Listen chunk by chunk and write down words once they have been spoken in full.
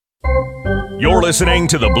You're listening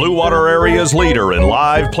to the Blue Water Area's leader in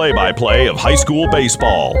live play-by-play of high school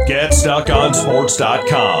baseball.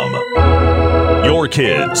 GetStuckOnSports.com. Your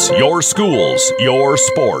kids, your schools, your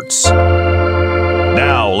sports.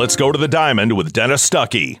 Now, let's go to the Diamond with Dennis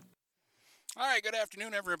Stuckey. All right, good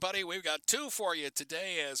afternoon, everybody. We've got two for you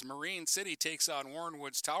today as Marine City takes on Warren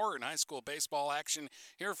Woods Tower in high school baseball action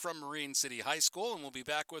here from Marine City High School. And we'll be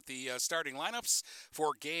back with the starting lineups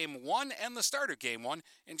for Game 1 and the start of Game 1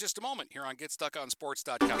 in just a moment here on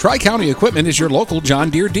GetStuckOnSports.com. Tri-County Equipment is your local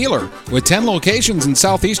John Deere dealer. With 10 locations in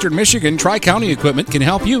southeastern Michigan, Tri-County Equipment can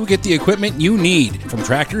help you get the equipment you need. From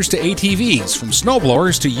tractors to ATVs, from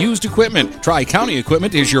snowblowers to used equipment, Tri-County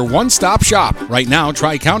Equipment is your one-stop shop. Right now,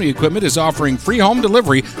 Tri-County Equipment is offering free home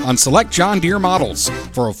delivery on select John Deere models.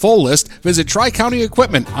 For a full list, visit Tri-County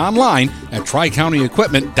Equipment online at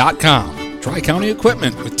tricountyequipment.com. Tri-County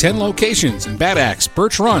Equipment with 10 locations in Bad Axe,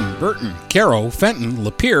 Birch Run, Burton, Caro, Fenton,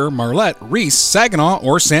 Lapeer, Marlette, Reese, Saginaw,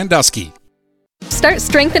 or Sandusky. Start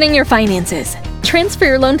strengthening your finances. Transfer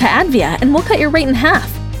your loan to Advia and we'll cut your rate in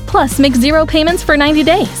half. Plus, make 0 payments for 90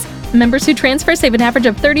 days. Members who transfer save an average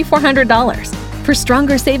of $3,400. For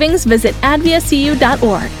stronger savings, visit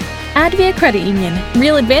adviacu.org. Advia Credit Union.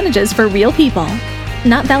 Real advantages for real people.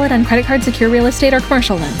 Not valid on credit card, secure real estate, or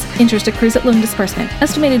commercial loans. Interest accrues at loan disbursement.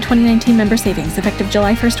 Estimated 2019 member savings effective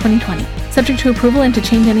July 1st, 2020. Subject to approval and to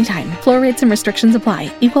change anytime. Floor rates and restrictions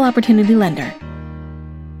apply. Equal opportunity lender.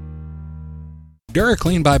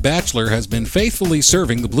 DuraClean by Bachelor has been faithfully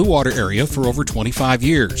serving the Blue Water area for over 25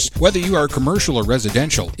 years. Whether you are commercial or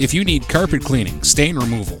residential, if you need carpet cleaning, stain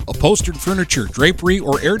removal, upholstered furniture, drapery,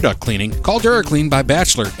 or air duct cleaning, call DuraClean by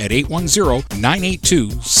Bachelor at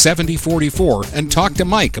 810-982-7044 and talk to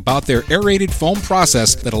Mike about their aerated foam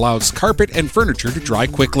process that allows carpet and furniture to dry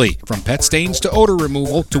quickly. From pet stains to odor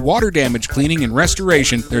removal to water damage cleaning and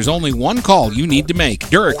restoration, there's only one call you need to make.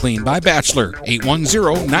 DuraClean by Bachelor,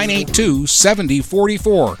 810-982-7044.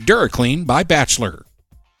 DuraClean by Bachelor.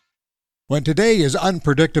 When today is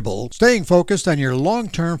unpredictable, staying focused on your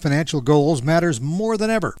long-term financial goals matters more than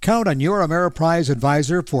ever. Count on your Ameriprise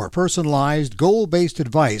advisor for personalized, goal-based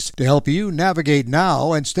advice to help you navigate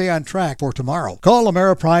now and stay on track for tomorrow. Call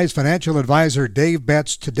Ameriprise financial advisor Dave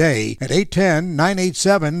Betts today at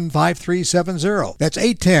 810-987-5370. That's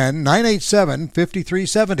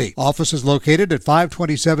 810-987-5370. Office is located at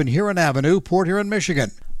 527 Huron Avenue, Port Huron, Michigan.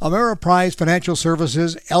 Ameriprise Financial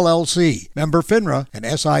Services, LLC, member FINRA and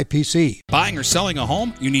SIPC. Buying or selling a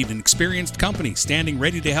home? You need an experienced company standing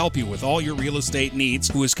ready to help you with all your real estate needs,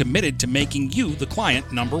 who is committed to making you the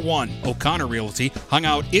client number one. O'Connor Realty hung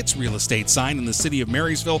out its real estate sign in the city of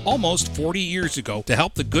Marysville almost 40 years ago to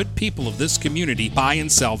help the good people of this community buy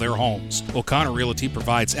and sell their homes. O'Connor Realty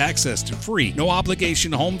provides access to free,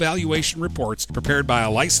 no-obligation home valuation reports prepared by a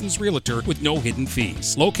licensed realtor with no hidden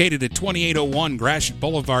fees. Located at 2801 Gratiot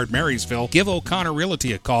Boulevard, Marysville, give O'Connor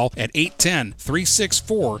Realty a call at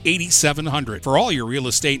 810-364-8700 for all your real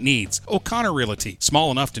estate needs. O'Connor Realty,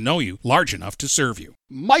 small enough to know you, large enough to serve you.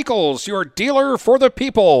 Michael's, your dealer for the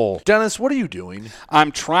people. Dennis, what are you doing?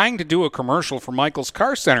 I'm trying to do a commercial for Michael's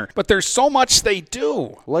Car Center, but there's so much they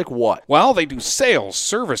do. Like what? Well, they do sales,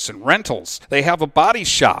 service, and rentals. They have a body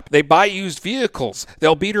shop. They buy used vehicles.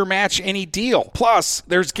 They'll beat or match any deal. Plus,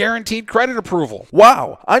 there's guaranteed credit approval.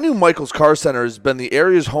 Wow, I knew Michael's Car Center has been the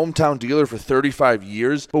area's hometown dealer for 35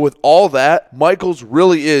 years, but with all that, Michael's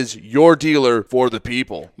really is your dealer for the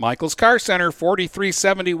people. Michael's Car Center,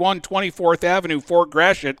 4371 24th Avenue, Fort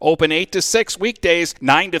Gratiot, open 8 to 6 weekdays,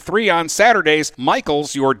 9 to 3 on Saturdays.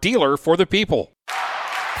 Michael's, your dealer for the people.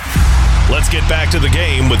 Let's get back to the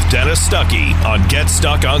game with Dennis Stuckey on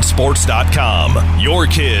GetStuckOnSports.com. Your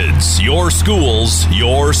kids, your schools,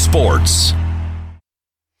 your sports.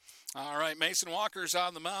 All right, Mason Walker's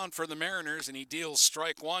on the mound for the Mariners, and he deals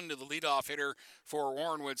strike one to the leadoff hitter for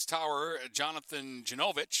Warren Woods Tower, Jonathan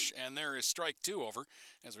Janovich, and there is strike two over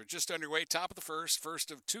as we're just underway, top of the first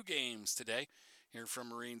of two games today here from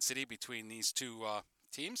Marine City between these two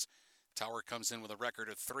teams. Tower comes in with a record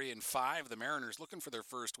of 3-5. The Mariners looking for their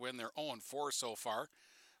first win. They're 0-4 so far,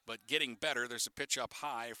 but getting better. There's a pitch up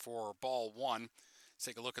high for ball one. Let's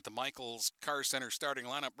take a look at the Michael's Car Center starting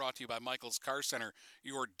lineup, brought to you by Michael's Car Center,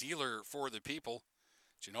 your dealer for the people.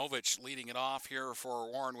 Janovich leading it off here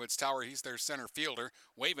for Warren Woods Tower. He's their center fielder,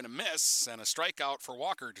 waving a miss and a strikeout for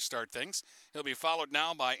Walker to start things. He'll be followed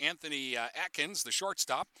now by Anthony Atkins, the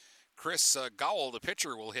shortstop. Chris Gowell, the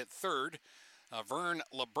pitcher, will hit third. Vern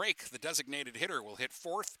LeBrake, the designated hitter, will hit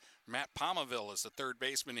fourth. Matt Palmaville is the third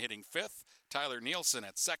baseman, hitting fifth. Tyler Nielsen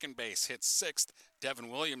at second base hits sixth. Devin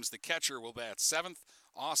Williams, the catcher, will bat seventh.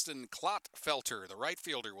 Austin Klottfelter, the right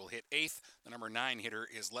fielder, will hit 8th. The number 9 hitter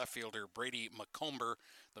is left fielder Brady McComber.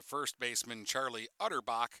 The first baseman, Charlie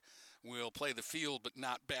Utterbach, will play the field but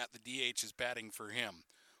not bat. The DH is batting for him.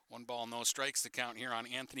 1 ball, no strikes to count here on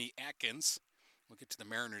Anthony Atkins. We'll get to the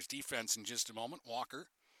Mariners defense in just a moment. Walker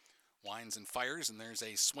winds and fires, and there's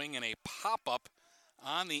a swing and a pop-up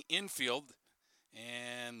on the infield.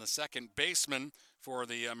 And the second baseman for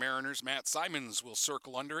the Mariners, Matt Simons, will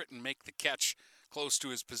circle under it and make the catch close to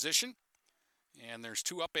his position. And there's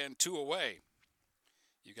 2 up and 2 away.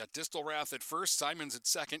 You got Distelrath at first, Simons at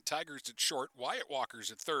second, Tigers at short, Wyatt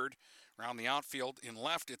Walker's at third. Around the outfield, in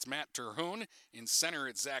left, it's Matt Terhune. In center,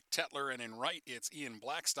 it's Zach Tetler. And in right, it's Ian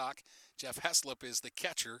Blackstock. Jeff Heslop is the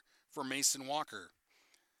catcher for Mason Walker.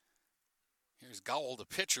 Here's Gowell, the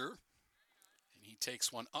pitcher. And he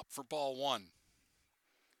takes one up for ball 1.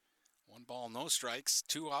 1 ball, no strikes.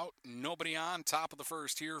 2 out, nobody on. Top of the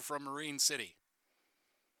first here from Marine City.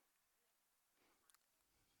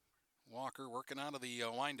 Walker working out of the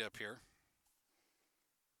windup here.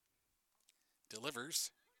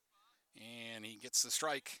 Delivers. And he gets the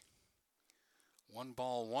strike. 1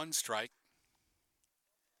 ball, 1 strike.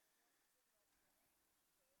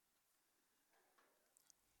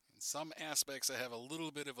 In some aspects, I have a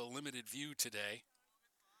little bit of a limited view today.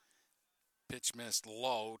 Pitch missed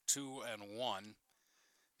low, 2-1.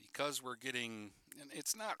 Because we're getting, and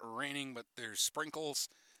it's not raining, but there's sprinkles.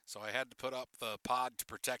 So I had to put up the pod to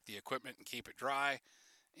protect the equipment and keep it dry.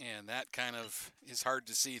 And that kind of is hard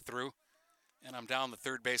to see through. And I'm down the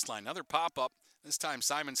third baseline. Another pop-up. This time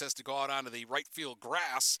Simons has to go out onto the right field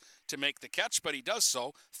grass to make the catch, but he does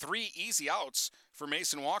so. 3 easy outs for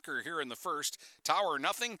Mason Walker here in the first. Tower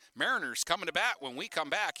nothing. Mariners coming to bat when we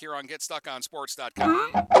come back here on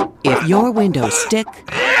GetStuckOnSports.com. If your windows stick,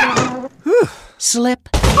 slip,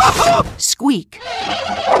 squeak,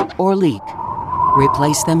 or leak,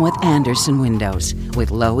 replace them with Anderson Windows.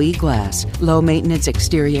 With low E-glass, low-maintenance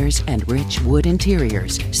exteriors, and rich wood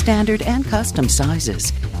interiors, standard and custom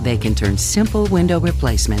sizes, they can turn simple window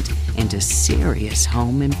replacement into serious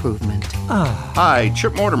home improvement. Hi,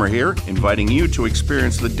 Chip Mortimer here, inviting you to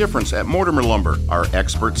experience the difference at Mortimer Lumber. Our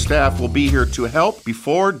expert staff will be here to help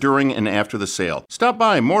before, during, and after the sale. Stop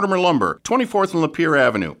by Mortimer Lumber, 24th and Lapeer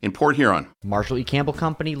Avenue in Port Huron. Marshall E. Campbell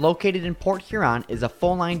Company, located in Port Huron, is a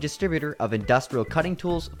full-line distributor of industrial cutting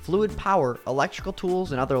tools, fluid power, electrical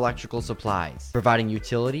tools, and other electrical supplies, providing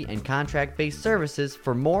utility and contract-based services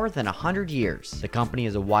for more than 100 years. The company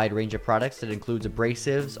has a wide range of products that includes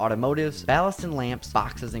abrasives, automotives, ballast and lamps,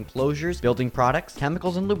 boxes and closures, building products,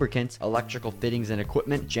 chemicals and lubricants, electrical fittings and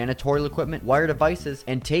equipment, janitorial equipment, wire devices,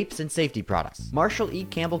 and tapes and safety products. Marshall E.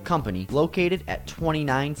 Campbell Company, located at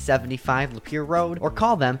 2975 Lapeer Road, or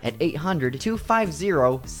call them at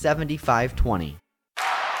 800-250-7520.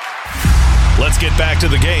 Let's get back to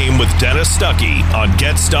the game with Dennis Stuckey on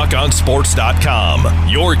GetStuckOnSports.com.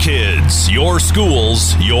 Your kids, your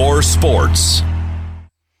schools, your sports. All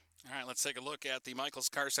right, let's take a look at the Michaels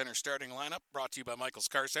Car Center starting lineup, brought to you by Michaels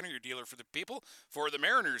Car Center, your dealer for the people. For the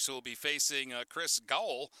Mariners, who will be facing Chris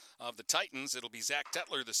Gowell of the Titans, it'll be Zach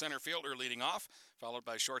Tetler, the center fielder, leading off, followed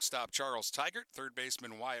by shortstop Charles Tigert, third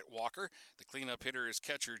baseman Wyatt Walker. The cleanup hitter is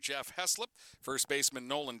catcher Jeff Heslop. First baseman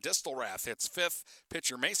Nolan Distelrath hits 5th.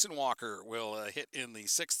 Pitcher Mason Walker will hit in the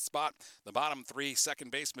 6th spot. The bottom 3,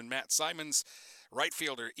 second baseman Matt Simons, right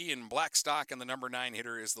fielder Ian Blackstock, and the number 9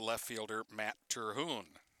 hitter is the left fielder Matt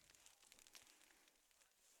Terhune.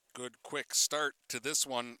 Good quick start to this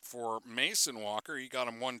one for Mason Walker. He got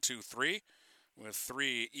him 1-2-3 with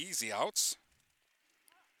 3 easy outs.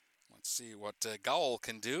 Let's see what Gowell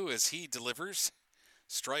can do as he delivers.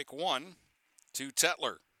 Strike 1 to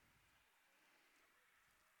Tetler.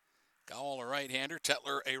 Gowell a right-hander,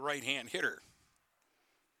 Tetler a right-hand hitter.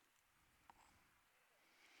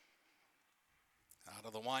 Out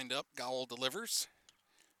of the windup, Gowell delivers.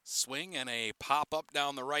 Swing and a pop-up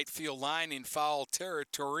down the right field line in foul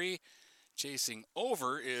territory. Chasing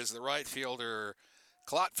over is the right fielder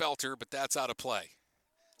Klottfelter, but that's out of play.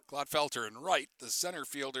 Klottfelter in right. The center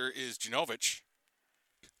fielder is Janovich.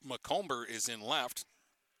 McComber is in left.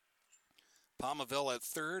 Palmaville at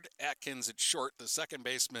third. Atkins at short. The second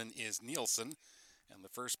baseman is Nielsen. And the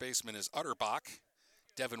first baseman is Utterbach.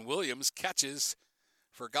 Devin Williams catches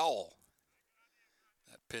for Gowell.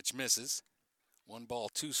 That pitch misses. 1 ball,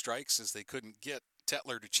 2 strikes as they couldn't get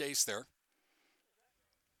Tetler to chase there.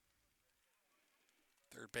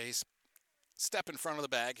 Third base, step in front of the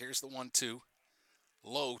bag. Here's the 1-2.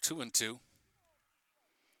 Low, 2-2.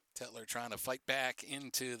 Tetler trying to fight back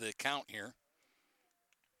into the count here.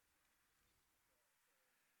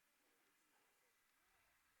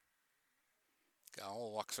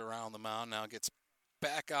 Gowell walks around the mound, now gets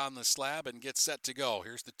back on the slab and gets set to go.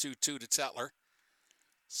 Here's the 2-2 to Tetler.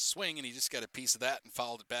 Swing, and he just got a piece of that and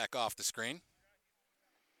fouled it back off the screen.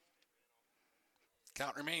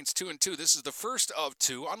 Count remains 2-2. This is the first of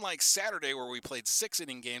two. Unlike Saturday where we played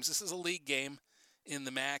 6-inning games, this is a league game in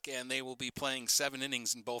the MAC, and they will be playing 7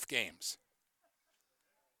 innings in both games.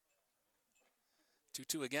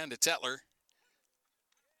 2-2 again to Tetler.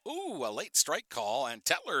 Ooh, a late strike call, and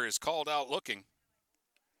Tetler is called out looking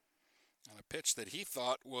on a pitch that he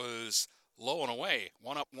thought was low and away.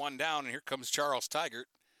 1 up, 1 down, and here comes Charles Tigert,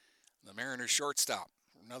 the Mariners shortstop,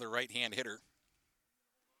 another right-hand hitter.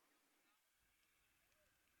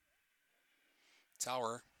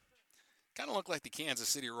 Tower kind of look like the Kansas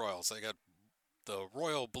City Royals. They got the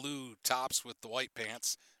royal blue tops with the white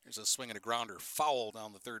pants. There's a swing and a grounder, foul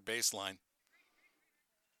down the third baseline.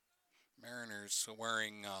 Mariners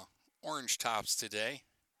wearing orange tops today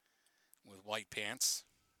with white pants.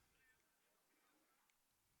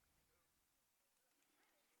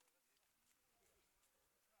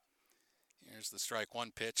 Here's the strike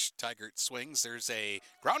one pitch. Tigert swings. There's a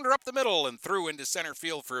grounder up the middle and through into center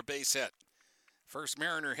field for a base hit. First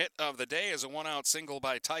Mariner hit of the day is a 1-out single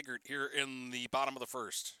by Tigert here in the bottom of the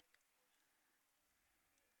first.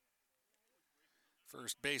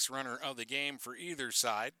 First base runner of the game for either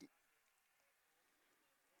side.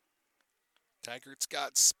 Tigert's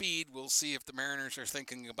got speed. We'll see if the Mariners are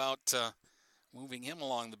thinking about moving him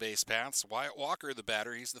along the base paths. Wyatt Walker, the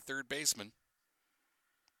batter, he's the third baseman.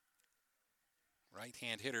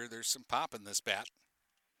 Right-hand hitter. There's some pop in this bat.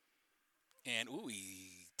 And, ooh,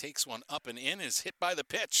 he takes one up and in, is hit by the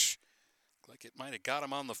pitch. Looked like it might have got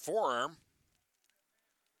him on the forearm.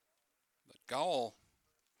 But Gowell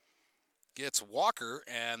gets Walker,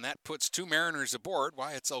 and that puts 2 Mariners aboard.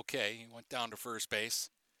 Wyatt's okay. He went down to first base.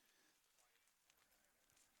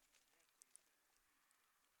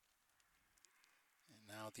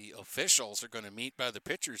 And now the officials are going to meet by the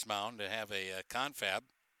pitcher's mound to have a confab.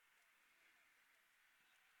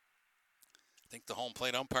 I think the home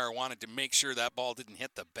plate umpire wanted to make sure that ball didn't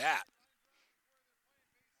hit the bat.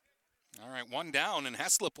 All right, 1 down, and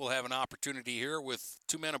Heslop will have an opportunity here with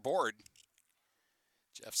 2 men aboard.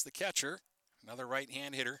 Jeff's the catcher, another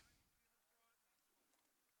right-hand hitter.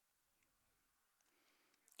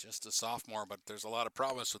 Just a sophomore, but there's a lot of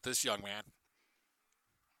promise with this young man.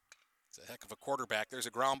 It's a heck of a quarterback. There's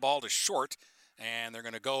a ground ball to short, and they're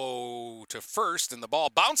going to go to first, and the ball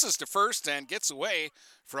bounces to first and gets away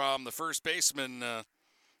from the first baseman,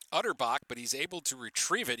 Utterbach, but he's able to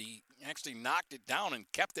retrieve it. He actually knocked it down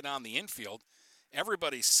and kept it on the infield.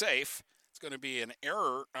 Everybody's safe. It's going to be an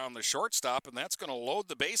error on the shortstop, and that's going to load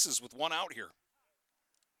the bases with 1 out here.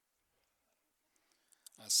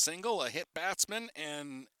 A single, a hit batsman,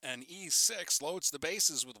 and an E6 loads the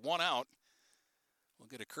bases with 1 out. We'll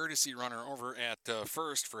get a courtesy runner over at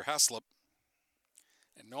first for Heslop.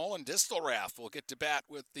 And Nolan Distelrath will get to bat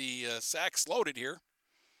with the sacks loaded here.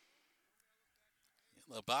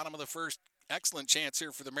 In the bottom of the first, excellent chance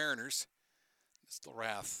here for the Mariners.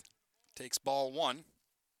 Distelrath takes ball 1.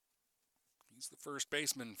 He's the first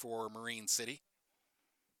baseman for Marine City.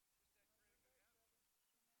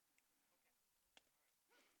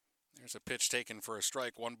 There's a pitch taken for a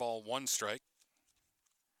strike. 1 ball, 1 strike.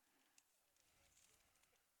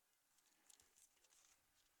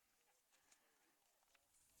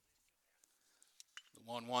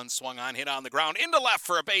 The 1-1 swung on, hit on the ground, into left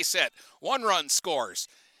for a base hit. 1 run scores.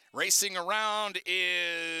 Racing around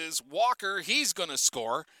is Walker. He's going to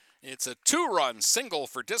score. It's a 2-run single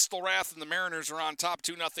for Distelrath, and the Mariners are on top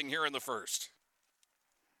 2-0 here in the first.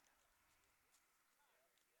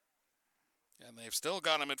 And they've still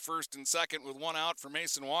got him at first and second with 1 out for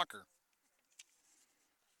Mason Walker.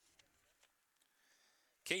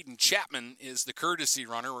 Caden Chapman is the courtesy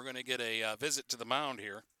runner. We're going to get a visit to the mound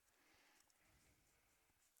here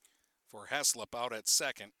for Heslop out at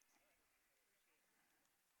second.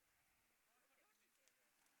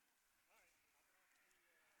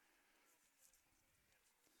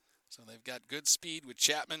 So they've got good speed with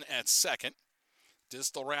Chapman at second.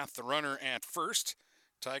 Distelrath, the runner, at first.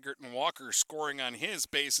 Tigert and Walker scoring on his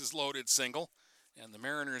bases loaded single. And the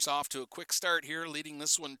Mariners off to a quick start here, leading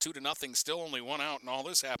this one 2-0. Still only 1 out, and all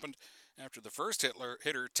this happened after the first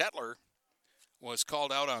hitter, Tetler, was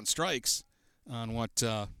called out on strikes on what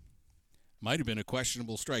might have been a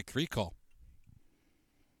questionable strike 3 call.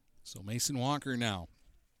 So Mason Walker now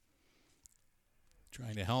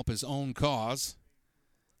trying to help his own cause.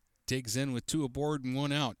 Digs in with 2 aboard and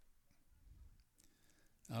 1 out.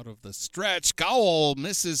 Out of the stretch, Gowell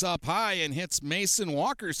misses up high and hits Mason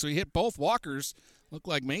Walker, so he hit both Walkers. Looked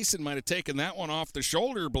like Mason might have taken that one off the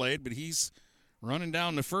shoulder blade, but he's running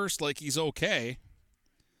down to first like he's okay.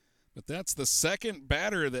 But that's the second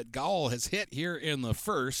batter that Gall has hit here in the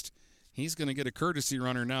first. He's going to get a courtesy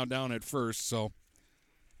runner now down at first, so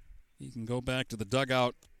he can go back to the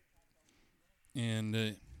dugout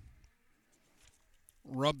and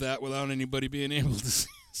rub that without anybody being able to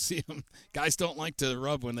see him. Guys don't like to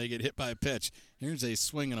rub when they get hit by a pitch. Here's a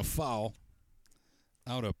swing and a foul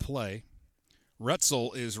out of play.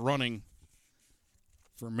 Retzel is running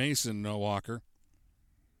for Mason Walker.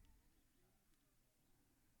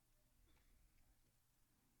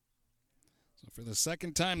 So for the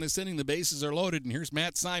second time this inning, the bases are loaded, and here's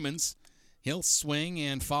Matt Simons. He'll swing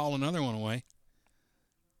and foul another one away.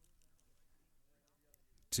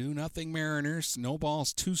 2-0 Mariners. No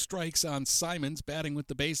balls, 2 strikes on Simons, batting with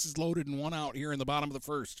the bases loaded and 1 out here in the bottom of the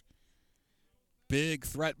first. Big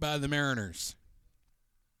threat by the Mariners.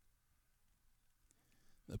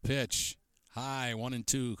 The pitch, high,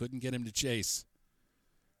 1-2. Couldn't get him to chase.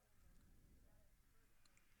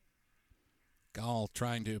 Gall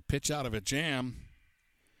trying to pitch out of a jam.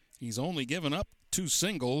 He's only given up 2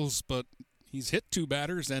 singles, but he's hit 2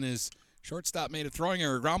 batters, and his shortstop made a throwing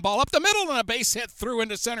error. Ground ball up the middle, and a base hit through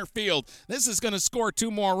into center field. This is going to score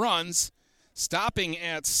 2 more runs. Stopping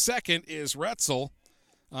at second is Retzel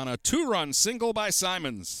on a 2-run single by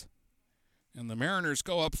Simons. And the Mariners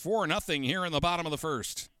go up 4-0 here in the bottom of the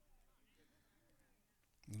first.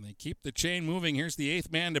 And they keep the chain moving. Here's the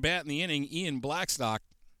 8th man to bat in the inning, Ian Blackstock.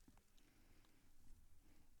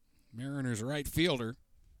 Mariners right fielder.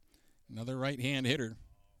 Another right-hand hitter.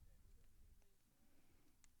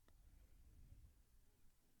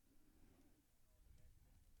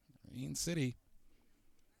 Marine City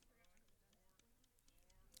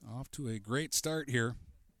off to a great start here.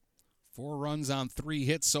 4 runs on 3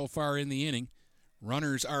 hits so far in the inning.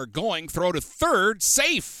 Runners are going. Throw to third.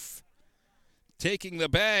 Safe. Taking the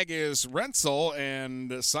bag is Retzel,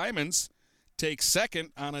 and Simons takes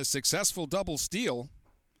second on a successful double steal.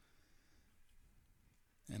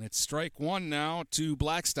 And it's strike 1 now to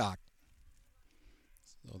Blackstock.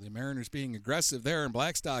 So the Mariners being aggressive there, and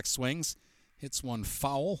Blackstock swings. Hits one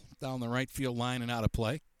foul down the right field line and out of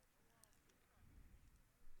play.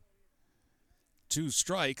 2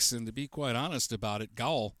 strikes, and to be quite honest about it,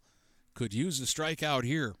 Gall could use a strikeout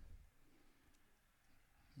here.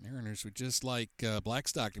 Mariners would just like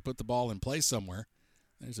Blackstock to put the ball in play somewhere.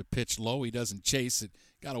 There's a pitch low. He doesn't chase it.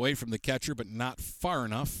 Got away from the catcher, but not far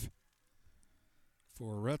enough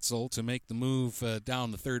for Retzel to make the move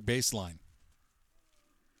down the third baseline.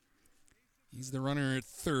 He's the runner at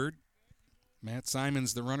third. Matt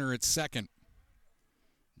Simons the runner at second.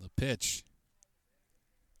 The pitch.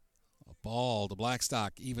 A ball to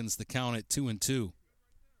Blackstock evens the count at 2-2. 2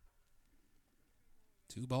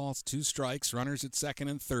 balls, 2 strikes. Runners at second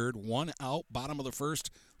and third. 1 out, bottom of the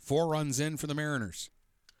first. 4 runs in for the Mariners.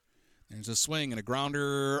 There's a swing and a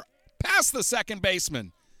grounder past the second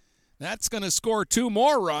baseman. That's going to score 2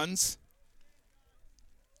 more runs.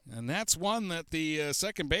 And that's one that the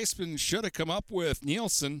second baseman should have come up with.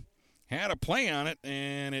 Nielsen had a play on it,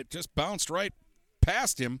 and it just bounced right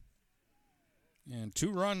past him. And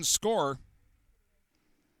 2 runs score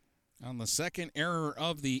on the second error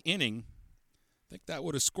of the inning. I think that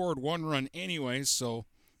would have scored 1 run anyway, so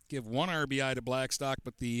give 1 RBI to Blackstock,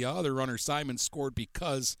 but the other runner, Simon, scored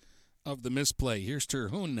because of the misplay. Here's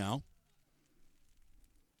Terhune now.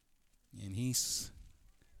 And he's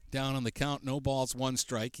down on the count, no balls, 1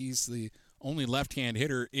 strike. He's the only left-hand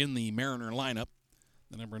hitter in the Mariner lineup.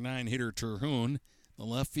 The number 9 hitter, Terhune, the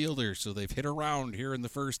left fielder. So they've hit around here in the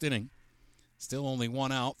first inning. Still only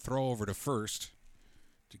 1 out. Throw over to first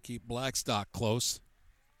to keep Blackstock close.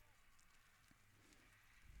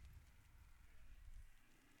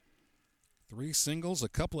 Three singles, a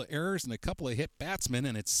couple of errors, and a couple of hit batsmen,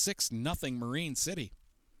 and it's 6-0 Marine City.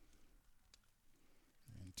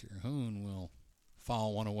 And Terhune will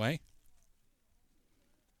foul one away.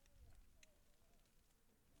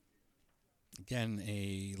 Again,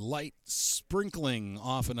 a light sprinkling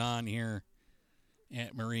off and on here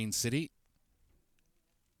at Marine City.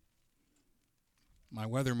 My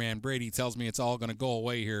weatherman Brady tells me it's all going to go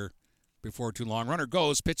away here before too long. Runner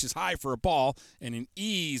goes, pitches high for a ball, and an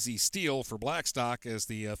easy steal for Blackstock as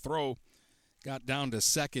the throw got down to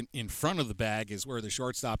second in front of the bag is where the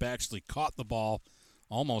shortstop actually caught the ball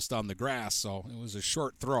almost on the grass, so it was a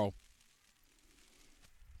short throw.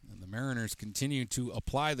 And the Mariners continue to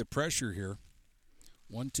apply the pressure here.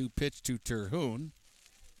 1-2 pitch to Terhune.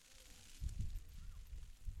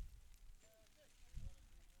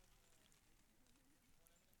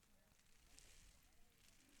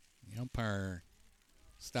 The umpire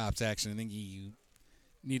stops action. I think he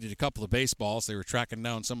needed a couple of baseballs. They were tracking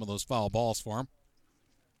down some of those foul balls for him.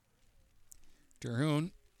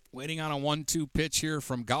 Terhune Waiting on a 1-2 pitch here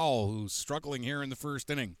from Gall, who's struggling here in the first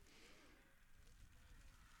inning.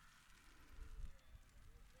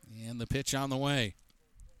 And the pitch on the way.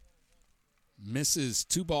 Misses.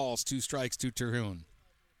 2 balls, 2 strikes to Terhune.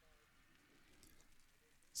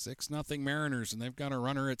 6-0 Mariners, and they've got a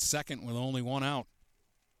runner at second with only 1 out.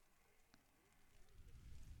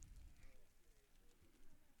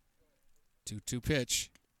 Two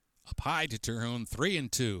pitch. Up high to Terhune,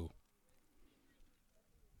 3-2.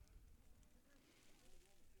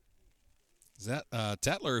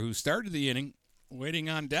 Tetler, who started the inning, waiting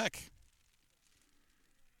on deck.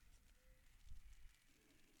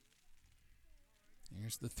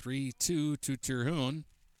 Here's the 3-2 to Terhune.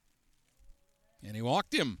 And he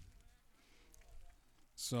walked him.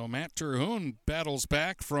 So Matt Terhune battles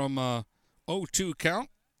back from a 0-2 count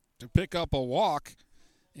to pick up a walk.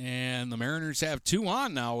 And the Mariners have 2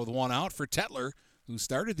 on now with 1 out for Tetler, who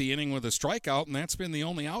started the inning with a strikeout, and that's been the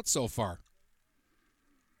only out so far.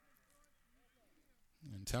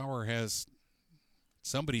 And Tower has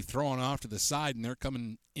somebody throwing off to the side, and they're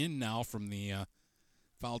coming in now from the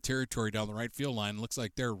foul territory down the right field line. Looks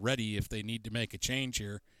like they're ready if they need to make a change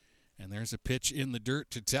here. And there's a pitch in the dirt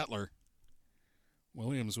to Tetler.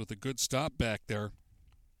 Williams with a good stop back there.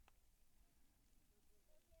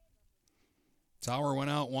 Tower went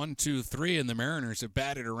out 1-2-3, and the Mariners have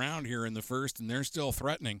batted around here in the first, and they're still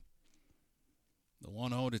threatening. The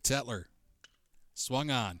 1-0 to Tetler. Swung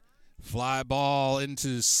on. Fly ball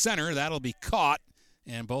into center. That'll be caught,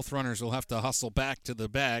 and both runners will have to hustle back to the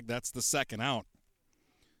bag. That's the second out.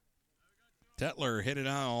 Tetler hit it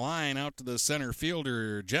on a line out to the center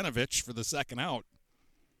fielder, Genovich, for the second out.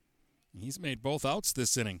 He's made both outs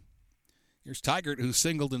this inning. Here's Tigert, who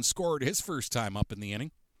singled and scored his first time up in the inning.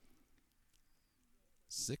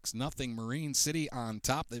 6-0 Marine City on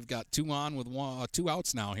top. They've got 2 on with 2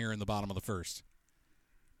 outs now here in the bottom of the first.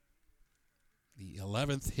 The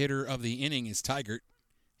 11th hitter of the inning is Tigert,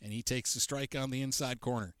 and he takes the strike on the inside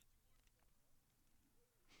corner.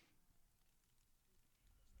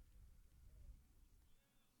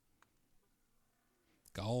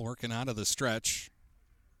 Gall working out of the stretch.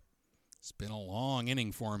 It's been a long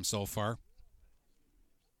inning for him so far.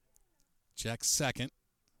 Checks second.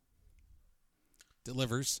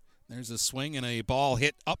 Delivers. There's a swing and a ball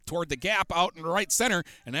hit up toward the gap out in right center,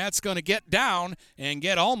 and that's going to get down and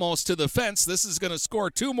get almost to the fence. This is going to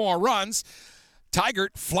score 2 more runs.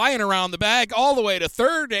 Tigert flying around the bag all the way to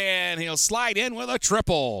third, and he'll slide in with a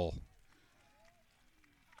triple.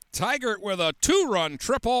 Tigert with a 2-run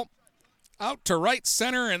triple out to right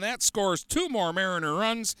center, and that scores 2 more Mariner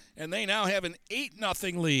runs, and they now have an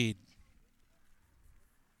 8-0 lead.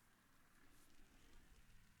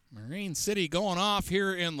 Marine City going off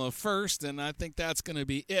here in the first, and I think that's going to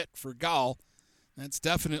be it for Gall. That's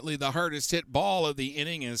definitely the hardest hit ball of the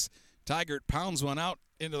inning as Tigert pounds one out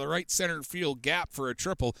into the right center field gap for a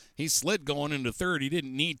triple. He slid going into third. He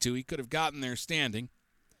didn't need to. He could have gotten there standing.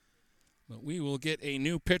 But we will get a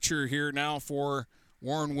new pitcher here now for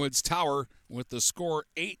Warren Woods Tower with the score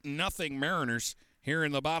 8-0 Mariners here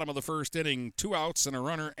in the bottom of the first inning. 2 outs and a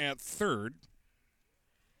runner at third.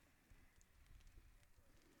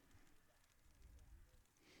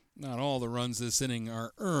 Not all the runs this inning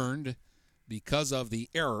are earned because of the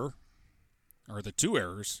error, or the 2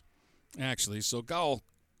 errors, actually. So Gall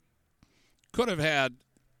could have had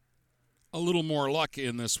a little more luck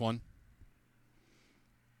in this one.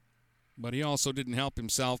 But he also didn't help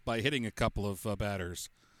himself by hitting a couple of batters.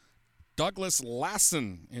 Douglas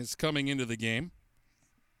Lassen is coming into the game.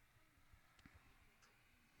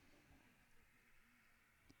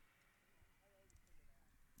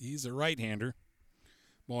 He's a right-hander.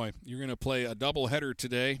 Boy, you're going to play a doubleheader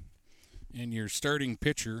today, and your starting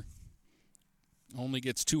pitcher only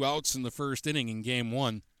gets 2 outs in the first inning in game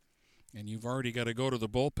 1, and you've already got to go to the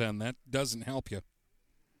bullpen. That doesn't help you.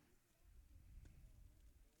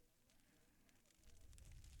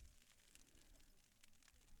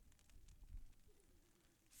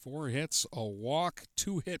 Four hits, a walk,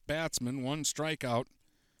 2 hit batsmen, 1 strikeout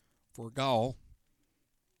for Gall.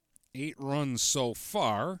 8 runs so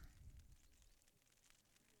far.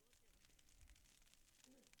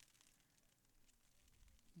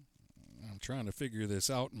 I'm trying to figure this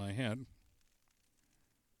out in my head.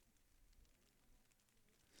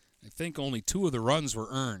 I think only 2 of the runs were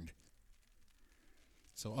earned.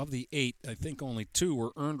 So of the 8, I think only 2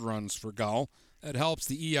 were earned runs for Gall. That helps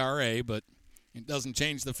the ERA, but it doesn't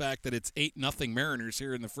change the fact that it's 8-0 Mariners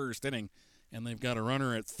here in the first inning, and they've got a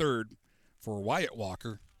runner at third for Wyatt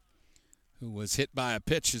Walker, who was hit by a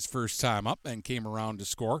pitch his first time up and came around to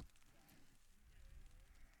score.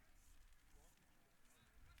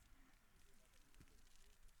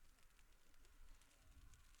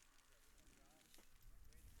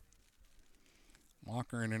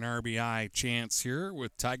 Walker in an RBI chance here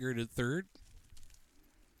with Tigert at third.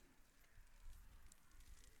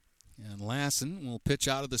 And Lassen will pitch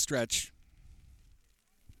out of the stretch.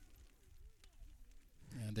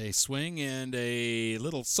 And a swing and a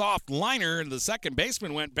little soft liner. The second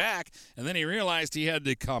baseman went back, and then he realized he had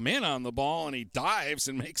to come in on the ball, and he dives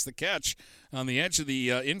and makes the catch on the edge of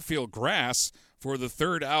the infield grass for the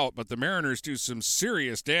third out. But the Mariners do some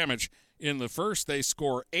serious damage in the first. They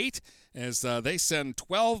score 8 as they send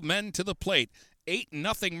 12 men to the plate.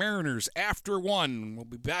 8-0 Mariners after 1. We'll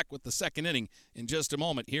be back with the second inning in just a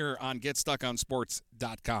moment here on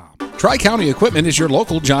GetStuckOnSports.com. Tri-County Equipment is your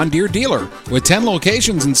local John Deere dealer. With 10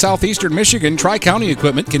 locations in southeastern Michigan, Tri-County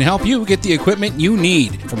Equipment can help you get the equipment you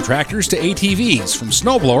need. From tractors to ATVs, from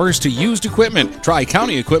snowblowers to used equipment,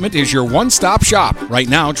 Tri-County Equipment is your one-stop shop. Right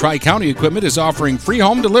now, Tri-County Equipment is offering free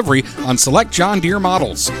home delivery on select John Deere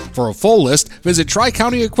models. For a full list, visit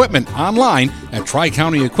Tri-County Equipment online at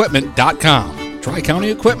TriCountyEquipment.com. Tri-County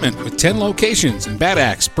Equipment with 10 locations in Bad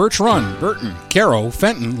Axe, Birch Run, Burton, Caro,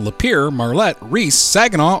 Fenton, Lapeer, Marlette, Reese,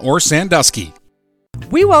 Saginaw, or Sandusky.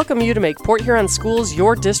 We welcome you to make Port Huron Schools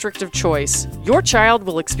your district of choice. Your child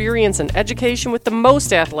will experience an education with the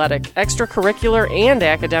most athletic, extracurricular, and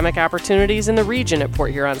academic opportunities in the region at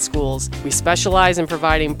Port Huron Schools. We specialize in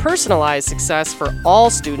providing personalized success for all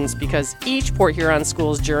students because each Port Huron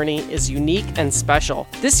Schools journey is unique and special.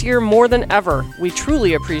 This year, more than ever, we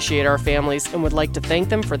truly appreciate our families and would like to thank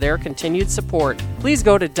them for their continued support. Please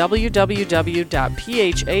go to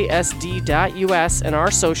www.phasd.us and our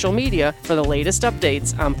social media for the latest updates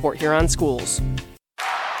on Port Huron Schools.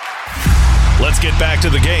 Let's get back to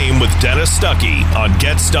the game with Dennis Stuckey on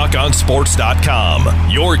GetStuckOnSports.com.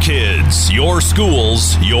 Your kids, your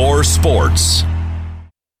schools, your sports.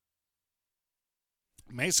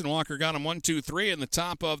 Mason Walker got him 1-2-3 in the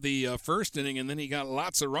top of the first inning, and then he got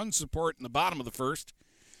lots of run support in the bottom of the first.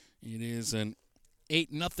 It is an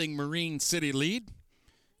 8-0 Marine City lead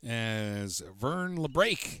as Vern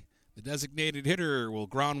LeBrake, the designated hitter, will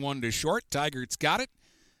ground one to short. Tigert's got it.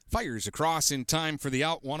 Fires across in time for the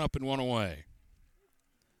out, 1 up and 1 away.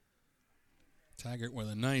 Tigert with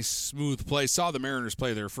a nice, smooth play. Saw the Mariners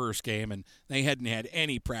play their first game, and they hadn't had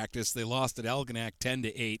any practice. They lost at Algonac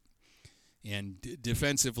 10-8. And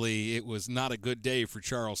defensively, it was not a good day for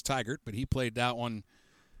Charles Tigert, but he played that one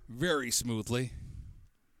very smoothly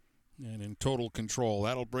and in total control.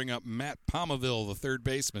 That'll bring up Matt Palmaville, the third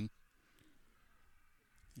baseman.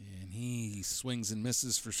 And he swings and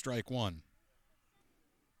misses for strike one.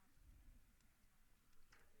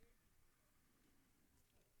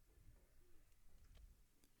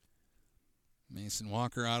 Mason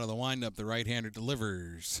Walker out of the windup. The right-hander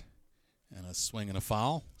delivers. And a swing and a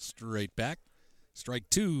foul. Straight back. Strike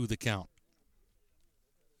two, the count.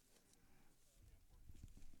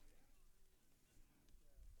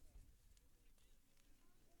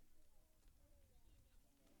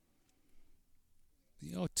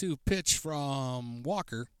 The 0-2 pitch from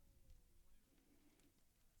Walker.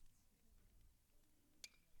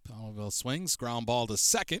 Palmaville swings. Ground ball to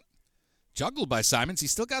second. Juggled by Simons.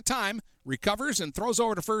 He's still got time. Recovers and throws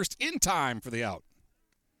over to first in time for the out.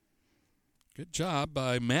 Good job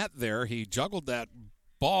by Matt there. He juggled that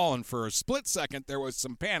ball, and for a split second there was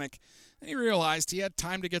some panic. And he realized he had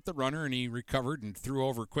time to get the runner, and he recovered and threw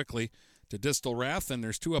over quickly to Distelrath, and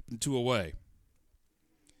there's 2 up and 2 away.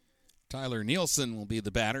 Tyler Nielsen will be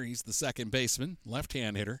the batter. He's the second baseman,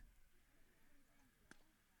 left-hand hitter.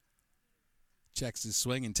 Checks his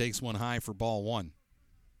swing and takes one high for ball one.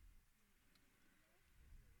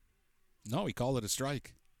 No, he called it a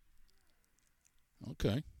strike.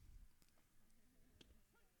 Okay.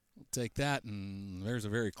 We'll take that, and there's a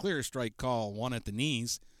very clear strike call, 1 at the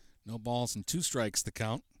knees. No balls and 2 strikes to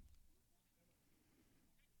count.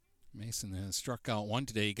 Mason has struck out 1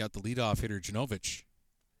 today. He got the leadoff hitter, Janovich,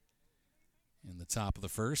 in the top of the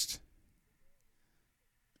first.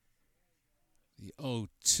 The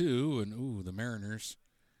 0-2, and the Mariners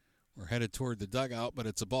were headed toward the dugout, but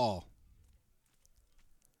it's a ball.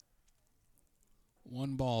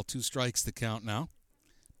 1 ball, 2 strikes to count now.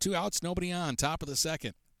 2 outs, nobody on, top of the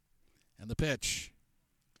second. And the pitch.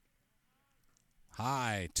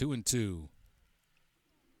 High, 2-2.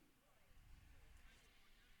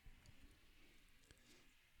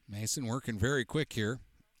 Mason working very quick here.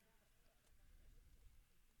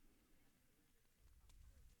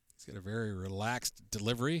 He's got a very relaxed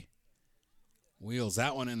delivery. Wheels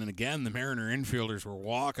that one, and then again the Mariner infielders were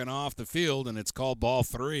walking off the field, and it's called ball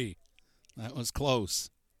 3. That was close.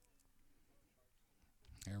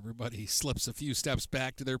 Everybody slips a few steps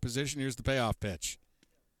back to their position. Here's the payoff pitch.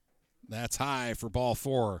 That's high for ball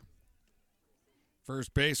 4.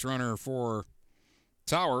 First base runner for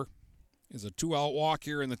Tower is a 2-out walk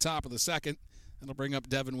here in the top of the second. That'll bring up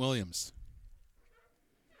Devin Williams.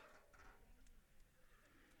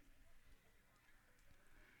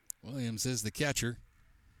 Williams is the catcher.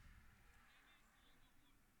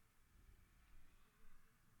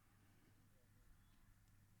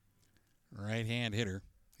 Right-hand hitter.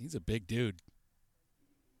 He's a big dude.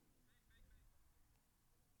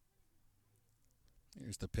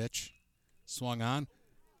 Here's the pitch. Swung on.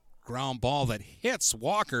 Ground ball that hits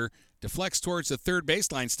Walker. Deflects towards the third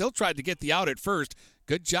baseline. Still tried to get the out at first.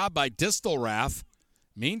 Good job by Distelrath.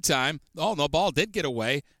 Meantime, the ball did get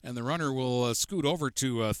away, and the runner will scoot over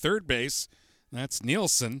to third base. That's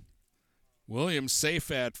Nielsen. Williams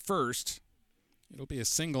safe at first. It'll be a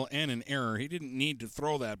single and an error. He didn't need to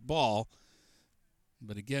throw that ball.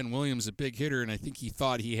 But again, Williams a big hitter, and I think he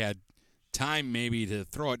thought he had time maybe to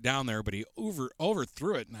throw it down there, but he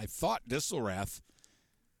overthrew it, and I thought Distelrath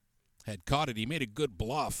had caught it. He made a good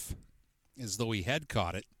bluff as though he had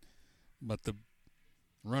caught it, but the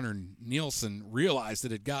runner Nielsen realized it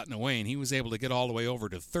had gotten away, and he was able to get all the way over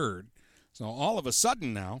to third. So all of a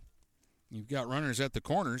sudden now, you've got runners at the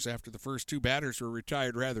corners after the first two batters were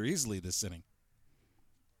retired rather easily this inning.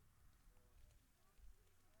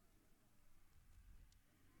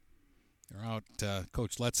 They're out.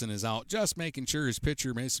 Coach Letson is out, just making sure his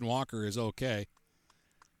pitcher, Mason Walker, is okay.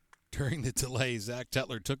 During the delay, Zach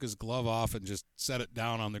Tetler took his glove off and just set it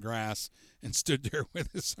down on the grass and stood there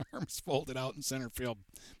with his arms folded out in center field.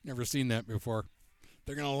 Never seen that before.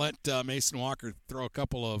 They're going to let Mason Walker throw a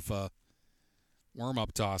couple of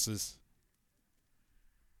warm-up tosses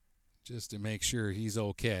just to make sure he's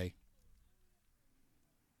okay.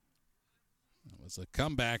 It was a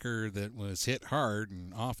comebacker that was hit hard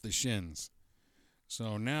and off the shins.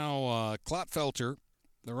 So now Klotfelter,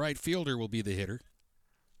 the right fielder, will be the hitter.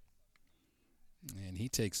 And he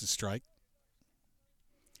takes a strike.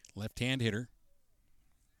 Left-hand hitter.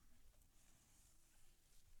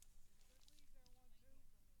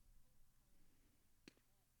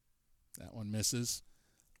 That one misses.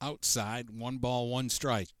 Outside, 1 ball, 1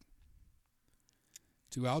 strike.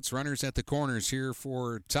 2 outs, runners at the corners here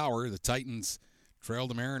for Tower. The Titans trail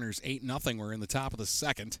the Mariners 8-0. We're in the top of the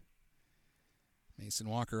second. Mason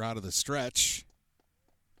Walker out of the stretch.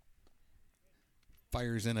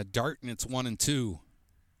 Fires in a dart, and it's 1-2.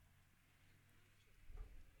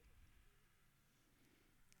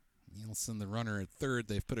 Nielsen, the runner at third.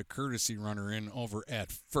 They've put a courtesy runner in over at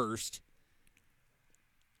first.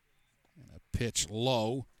 And a pitch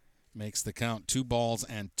low makes the count 2 balls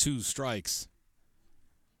and 2 strikes.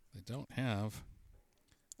 They don't have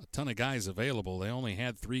a ton of guys available. They only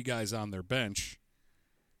had 3 guys on their bench,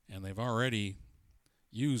 and they've already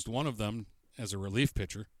used one of them as a relief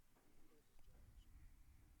pitcher.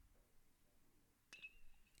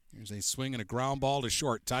 Here's a swing and a ground ball to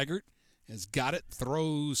short. Tigert has got it,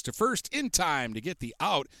 throws to first in time to get the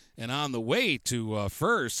out, and on the way to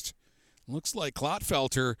first. Looks like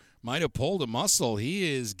Klotfelter might have pulled a muscle.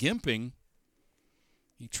 He is gimping.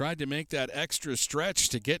 He tried to make that extra stretch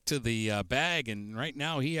to get to the bag, and right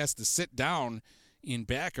now he has to sit down in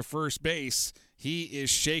back of first base. He is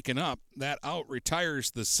shaken up. That out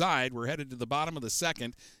retires the side. We're headed to the bottom of the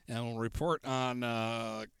second, and we'll report on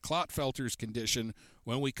Klotfelter's condition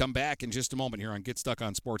when we come back in just a moment here on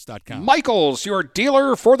GetStuckOnSports.com. Michael's, your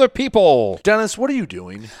dealer for the people. Dennis, what are you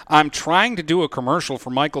doing? I'm trying to do a commercial for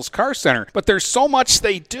Michael's Car Center, but there's so much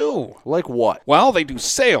they do. Like what? Well, they do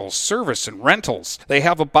sales, service, and rentals. They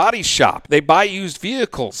have a body shop. They buy used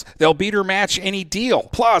vehicles. They'll beat or match any deal.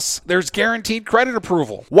 Plus, there's guaranteed credit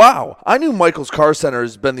approval. Wow, I knew Michael's Car Center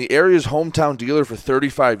has been the area's hometown dealer for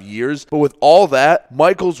 35 years, but with all that,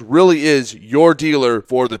 Michael's really is your dealer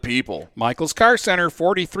for the people. Michael's Car Center,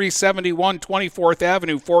 4371 24th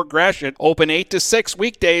Avenue, Fort Gratiot. Open 8 to 6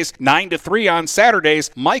 weekdays, 9 to 3 on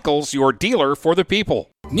Saturdays. Michael's, your dealer for the people.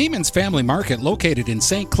 Neiman's Family Market, located in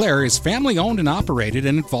St. Clair, is family-owned and operated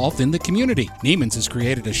and involved in the community. Neiman's has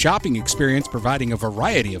created a shopping experience providing a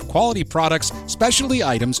variety of quality products, specialty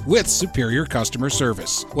items with superior customer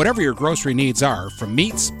service. Whatever your grocery needs are, from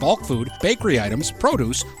meats, bulk food, bakery items,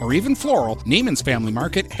 produce, or even floral, Neiman's Family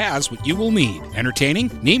Market has what you will need. Entertaining?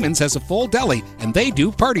 Neiman's has a full deli, and they do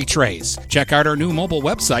party trays. Check out our new mobile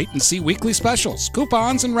website and see weekly specials,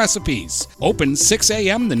 coupons, and recipes. Open 6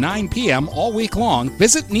 a.m. to 9 p.m. all week long.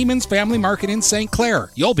 Visit Neiman's Family Market in St.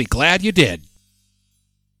 Clair. You'll be glad you did.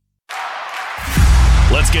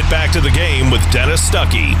 Let's get back to the game with Dennis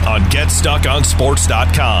Stuckey on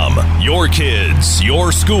GetStuckOnSports.com. Your kids,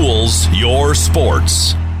 your schools, your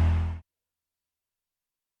sports.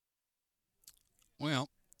 Well,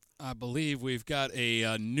 I believe we've got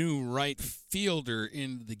a new right fielder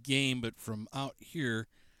in the game, but from out here,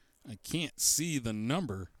 I can't see the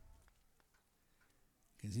number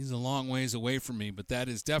because he's a long ways away from me, but that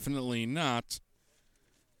is definitely not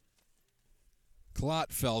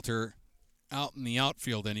Klotfelter out in the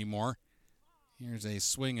outfield anymore. Here's a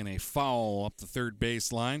swing and a foul up the third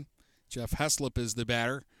base line. Jeff Heslop is the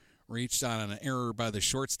batter. Reached on an error by the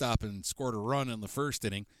shortstop and scored a run in the first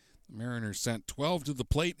inning. The Mariners sent 12 to the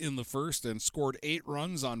plate in the first and scored 8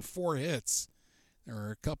 runs on 4 hits. There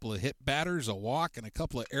were a couple of hit batters, a walk, and a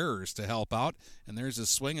couple of errors to help out. And there's a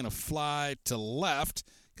swing and a fly to left.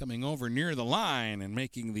 Coming over near the line and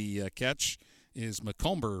making the catch is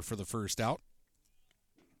McComber for the first out.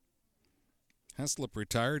 Heslop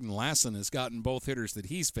retired, and Lassen has gotten both hitters that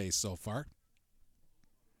he's faced so far.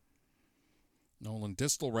 Nolan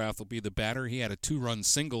Distelrath will be the batter. He had a 2-run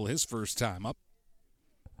single his first time up.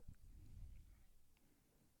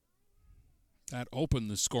 That opened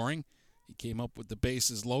the scoring. He came up with the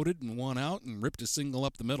bases loaded and 1 out and ripped a single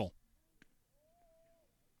up the middle.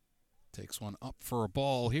 Takes one up for a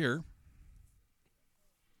ball here.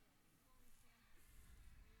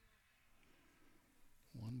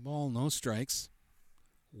 One ball, no strikes.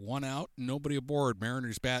 1 out, nobody aboard.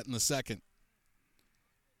 Mariners bat in the second.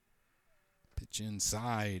 Pitch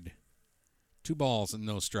inside. 2 balls and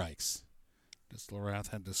no strikes.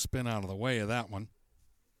 Distelrath had to spin out of the way of that one.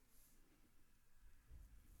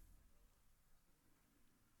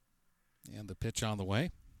 And the pitch on the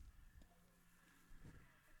way.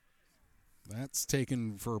 That's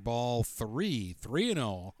taken for ball 3.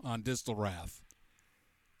 3-0 on Distelrath.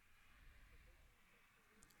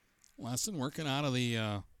 Lassen working out of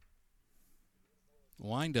the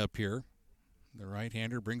windup here. The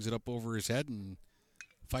right-hander brings it up over his head and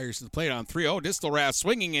fires to the plate on 3-0. Distelrath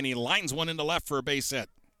swinging, and he lines one into left for a base hit.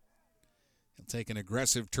 He'll take an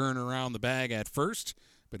aggressive turn around the bag at first,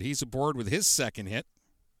 but he's aboard with his second hit.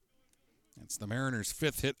 That's the Mariners'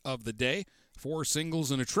 5th hit of the day. 4 singles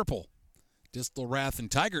and a triple. Distelrath and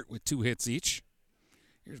Tigert with 2 hits each.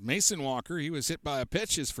 Here's Mason Walker. He was hit by a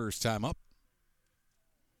pitch his first time up.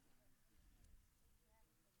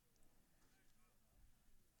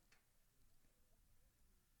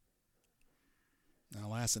 Now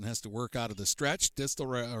Lassen has to work out of the stretch.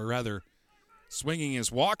 Swinging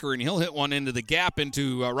his Walker, and he'll hit one into the gap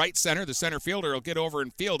into right center. The center fielder will get over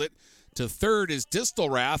and field it. To third is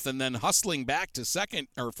Distelrath, and then hustling back to second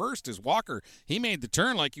or first is Walker. He made the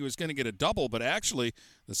turn like he was going to get a double, but actually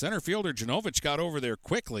the center fielder Janovich got over there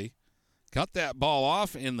quickly, cut that ball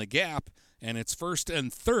off in the gap, and it's first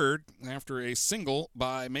and third after a single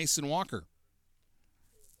by Mason Walker.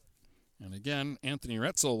 And again, Anthony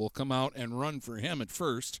Retzel will come out and run for him at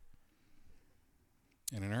first.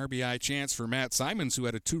 And an RBI chance for Matt Simons, who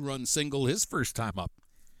had a 2-run single his first time up.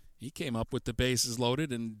 He came up with the bases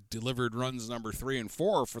loaded and delivered runs number 3 and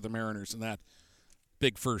 4 for the Mariners in that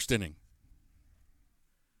big first inning.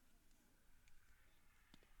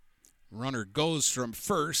 Runner goes from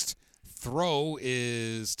first. Throw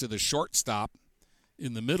is to the shortstop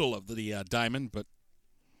in the middle of the diamond, but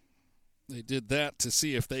they did that to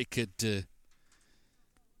see if they could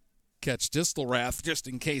catch Distelrath just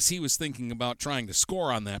in case he was thinking about trying to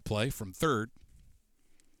score on that play from third.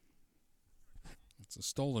 It's a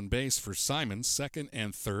stolen base for Simons, second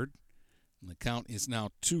and third. And the count is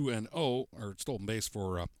now 2-0, or stolen base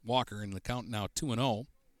for Walker, and the count now 2-0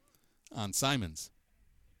 on Simons.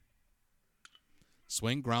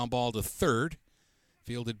 Swing, ground ball to third.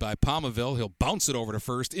 Fielded by Palmaville. He'll bounce it over to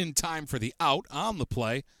first in time for the out on the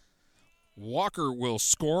play. Walker will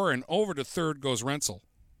score, and over to third goes Rensel.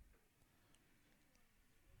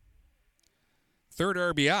 Third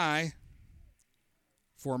RBI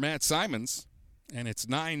for Matt Simons, and it's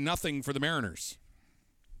 9-0 for the Mariners.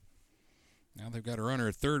 Now they've got a runner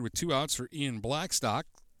at third with 2 outs for Ian Blackstock.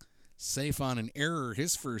 Safe on an error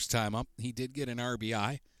his first time up. He did get an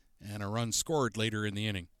RBI and a run scored later in the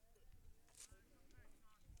inning.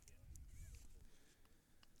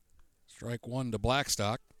 Strike 1 to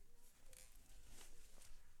Blackstock.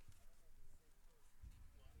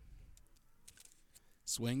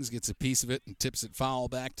 Swings, gets a piece of it, and tips it foul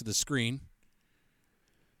back to the screen.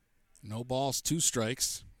 No balls, 2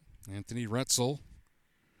 strikes. Anthony Retzel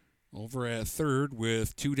over at third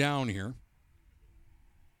with 2 down here.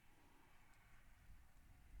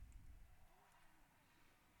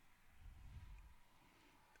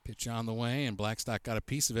 Pitch on the way, and Blackstock got a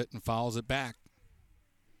piece of it and fouls it back.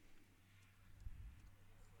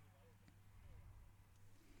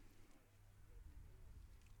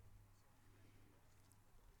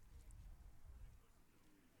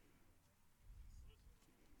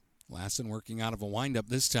 Lassen working out of a windup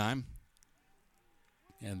this time.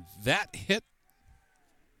 And that hit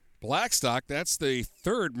Blackstock. That's the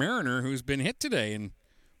third Mariner who's been hit today, and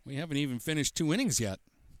we haven't even finished 2 innings yet.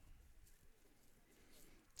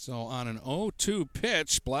 So on an 0-2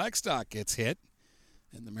 pitch, Blackstock gets hit.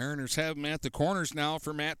 And the Mariners have him at the corners now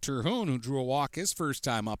for Matt Terhune, who drew a walk his first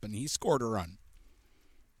time up, and he scored a run.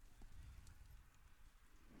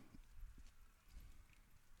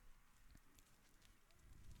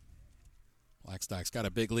 Blackstock's got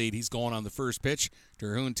a big lead. He's going on the first pitch.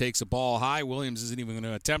 Terhune takes a ball high. Williams isn't even going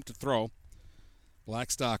to attempt to throw.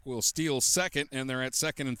 Blackstock will steal second, and they're at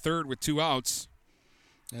second and third with 2 outs.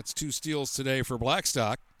 That's 2 steals today for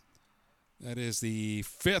Blackstock. That is the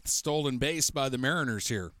 5th stolen base by the Mariners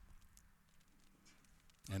here.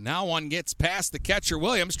 And now one gets past the catcher,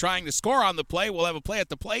 Williams, trying to score on the play. We'll have a play at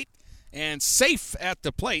the plate. And safe at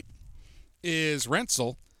the plate is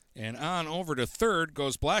Rentzel. And on over to third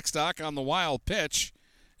goes Blackstock on the wild pitch.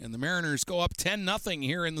 And the Mariners go up 10-0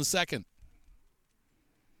 here in the second.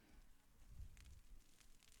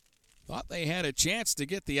 Thought they had a chance to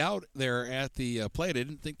get the out there at the plate. I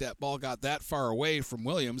didn't think that ball got that far away from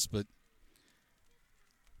Williams, but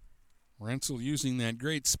Rentzel using that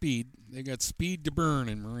great speed. They got speed to burn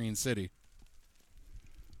in Marine City.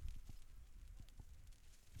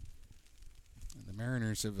 And the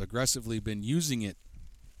Mariners have aggressively been using it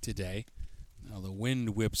today. Now the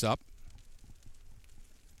wind whips up.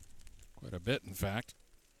 Quite a bit, in fact.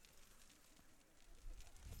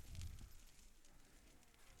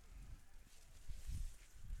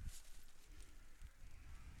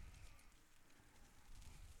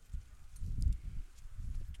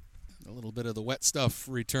 A little bit of the wet stuff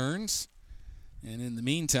returns. And in the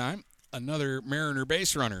meantime, another Mariner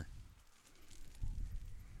base runner.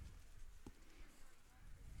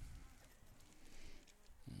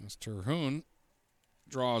 As Terhune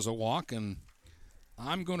draws a walk, and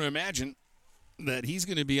I'm going to imagine that he's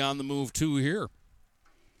going to be on the move too here.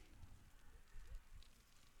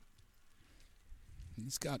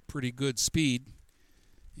 He's got pretty good speed,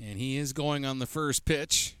 and he is going on the first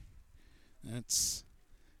pitch. That's,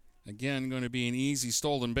 again, going to be an easy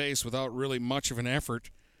stolen base without really much of an effort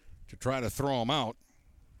to try to throw him out.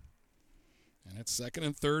 And it's second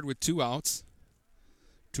and third with 2 outs.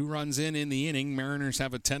 2 runs in the inning. Mariners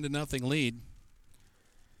have a 10-0 lead.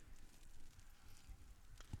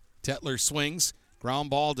 Tetler swings. Ground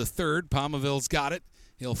ball to third. Palmaville's got it.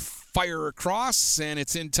 He'll fire across, and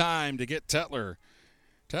it's in time to get Tetler.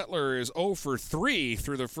 Tetler is 0 for 3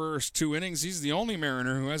 through the first 2 innings. He's the only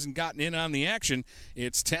Mariner who hasn't gotten in on the action.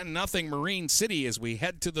 It's 10-0 Marine City as we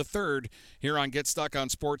head to the third here on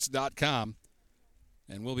GetStuckOnSports.com.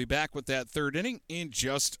 And we'll be back with that third inning in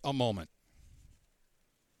just a moment.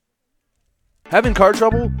 Having car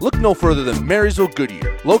trouble? Look no further than Marysville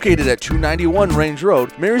Goodyear. Located at 291 Range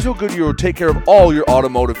Road, Marysville Goodyear will take care of all your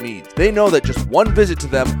automotive needs. They know that just one visit to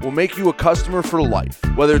them will make you a customer for life.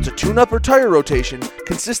 Whether it's a tune-up or tire rotation,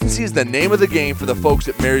 consistency is the name of the game for the folks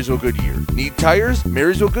at Marysville Goodyear. Need tires?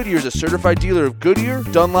 Marysville Goodyear is a certified dealer of Goodyear,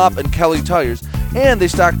 Dunlop, and Kelly tires, and they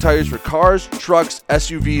stock tires for cars, trucks,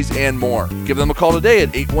 SUVs, and more. Give them a call today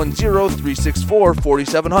at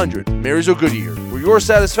 810-364-4700. Marysville Goodyear, where your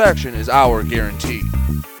satisfaction is our guarantee.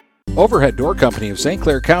 Overhead Door Company of St.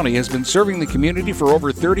 Clair County has been serving the community for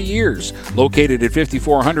over 30 years. Located at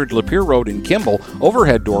 5400 Lapeer Road in Kimball,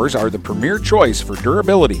 Overhead Doors are the premier choice for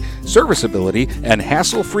durability, serviceability, and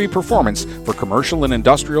hassle-free performance for commercial and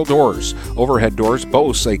industrial doors. Overhead Doors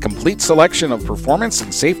boasts a complete selection of performance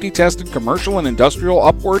and safety-tested commercial and industrial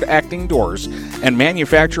upward-acting doors and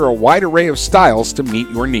manufacture a wide array of styles to meet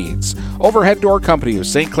your needs. Overhead Door Company of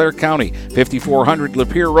St. Clair County, 5400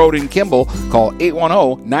 Lapeer Road in Kimball. Call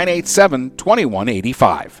 810-987-2185.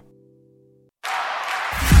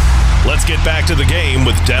 Let's get back to the game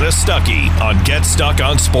with Dennis Stuckey on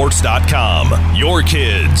GetStuckOnSports.com. Your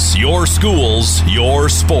kids, your schools, your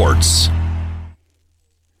sports.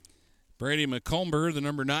 Brady McComber, the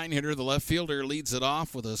number 9 hitter, the left fielder, leads it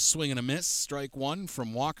off with a swing and a miss. Strike 1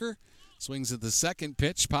 from Walker. Swings at the second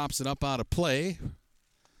pitch, pops it up out of play.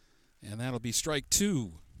 And that'll be strike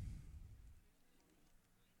 2.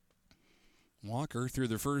 Walker through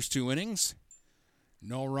the first 2 innings.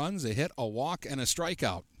 No runs, a hit, a walk, and a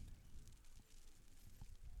strikeout.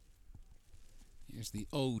 Here's the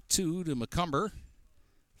 0-2 to McComber.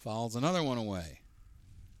 Fouls another one away.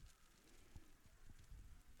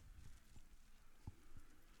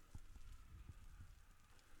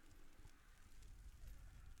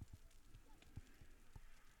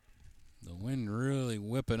 The wind really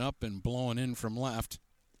whipping up and blowing in from left.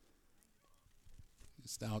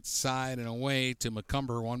 Just outside and away to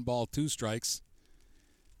McComber. 1 ball, 2 strikes.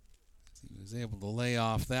 was able to lay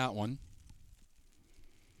off that one.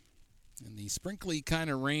 And the sprinkly kind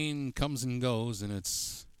of rain comes and goes, and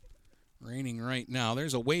it's raining right now.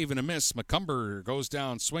 There's a wave and a miss. McCumber goes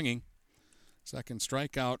down swinging. Second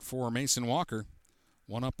strikeout for Mason Walker.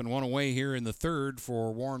 1 up and 1 away here in the third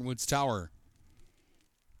for Warren Woods Tower.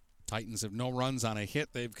 Titans have no runs on a hit.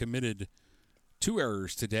 They've committed 2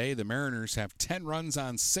 errors today. The Mariners have 10 runs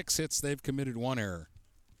on 6 hits. They've committed 1 error.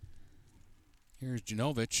 Here's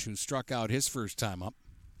Janovich, who struck out his first time up.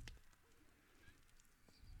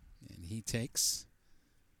 And he takes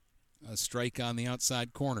a strike on the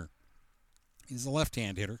outside corner. He's a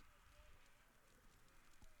left-hand hitter.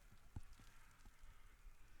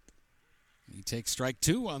 He takes strike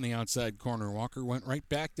 2 on the outside corner. Walker went right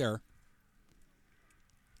back there.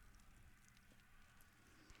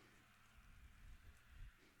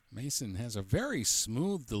 Mason has a very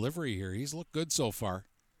smooth delivery here. He's looked good so far.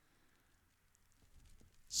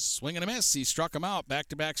 Swing and a miss. He struck him out.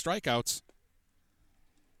 Back-to-back strikeouts.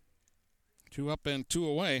 2 up and 2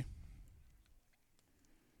 away.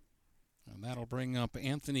 And that'll bring up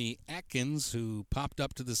Anthony Atkins, who popped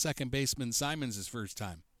up to the second baseman Simons his first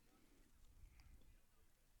time.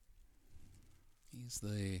 He's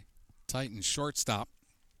the Titans shortstop,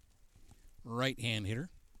 right-hand hitter.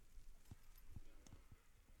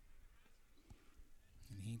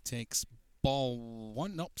 And he takes ball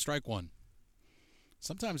 1. Nope, strike 1.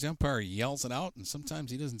 Sometimes the umpire yells it out, and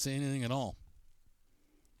sometimes he doesn't say anything at all.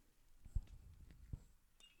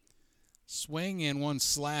 Swing and 1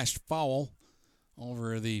 slashed foul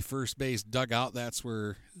over the first base dugout. That's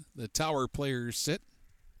where the Tower players sit.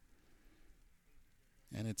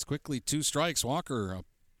 And it's quickly 2 strikes. Walker a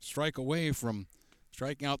strike away from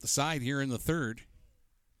striking out the side here in the third.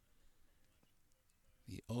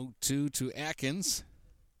 The 0-2 to Atkins.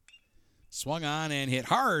 Swung on and hit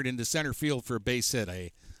hard into center field for a base hit.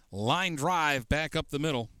 A line drive back up the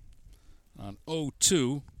middle on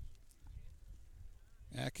 0-2.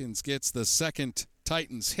 Atkins gets the second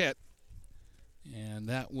Titans hit, and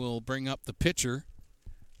that will bring up the pitcher,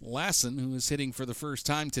 Lassen, who is hitting for the first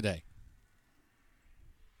time today.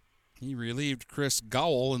 He relieved Chris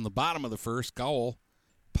Gowell in the bottom of the first. Gowell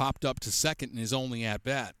popped up to second in his only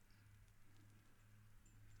at-bat.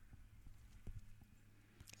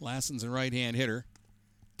 Lassen's a right-hand hitter.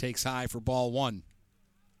 Takes high for ball 1.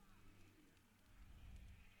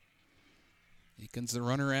 Aikens the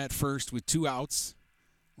runner at first with 2 outs.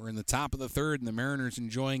 We're in the top of the third, and the Mariners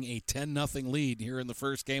enjoying a 10-0 lead here in the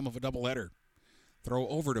first game of a doubleheader. Throw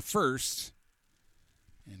over to first,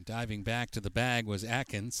 and diving back to the bag was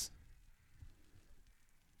Atkins.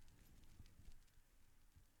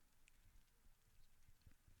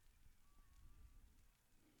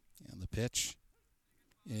 And the pitch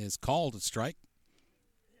is called a strike.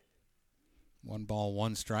 1 ball,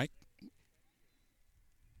 1 strike.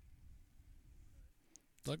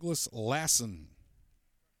 Douglas Lassen.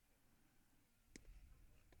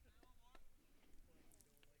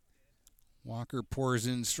 Walker pours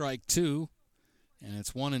in strike 2, and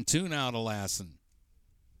it's 1-2 now to Lassen.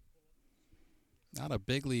 Not a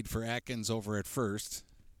big lead for Atkins over at first.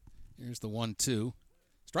 Here's the 1-2.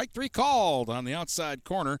 Strike 3 called on the outside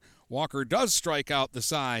corner. Walker does strike out the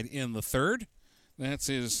side in the third. That's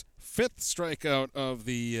his 5th strikeout of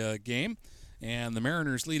the game. And the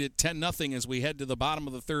Mariners lead it 10-0 as we head to the bottom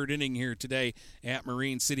of the third inning here today at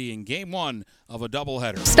Marine City in Game 1 of a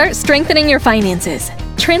doubleheader. Start strengthening your finances.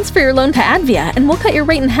 Transfer your loan to Advia and we'll cut your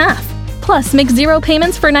rate in half. Plus, make 0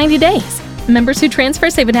 payments for 90 days. Members who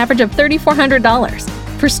transfer save an average of $3,400.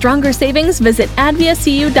 For stronger savings, visit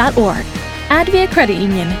adviacu.org. Advia Credit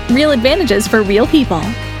Union. Real advantages for real people.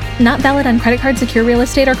 Not valid on credit card, secure real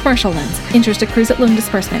estate, or commercial loans. Interest accrues at loan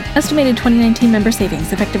disbursement. Estimated 2019 member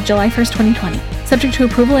savings effective July 1st, 2020. Subject to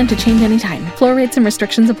approval and to change anytime. Floor rates and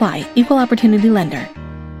restrictions apply. Equal opportunity lender.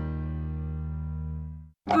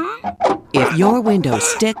 If your windows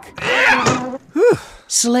stick,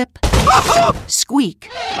 slip, squeak,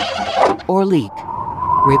 or leak,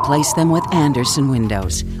 replace them with Andersen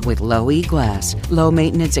Windows. With low-E glass,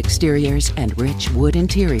 low-maintenance exteriors, and rich wood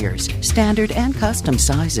interiors, standard and custom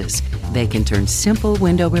sizes, they can turn simple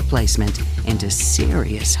window replacement into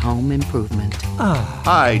serious home improvement.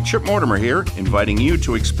 Hi, Chip Mortimer here, inviting you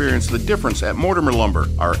to experience the difference at Mortimer Lumber.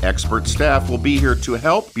 Our expert staff will be here to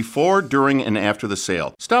help before, during, and after the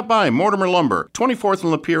sale. Stop by Mortimer Lumber, 24th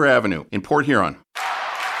and Lapeer Avenue in Port Huron.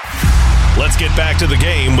 Let's get back to the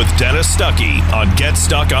game with Dennis Stuckey on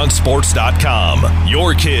GetStuckOnSports.com.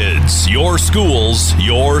 Your kids, your schools,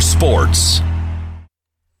 your sports.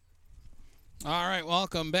 All right,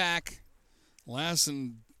 welcome back.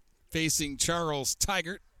 Lassen facing Charles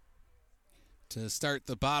Tigert. to start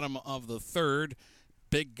the bottom of the third.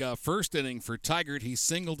 Big first inning for Tigert. He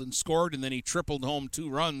singled and scored, and then he tripled home 2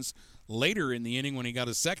 runs later in the inning when he got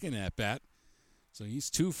a second at-bat. So he's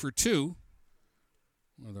 2 for 2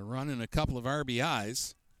 with a run and a couple of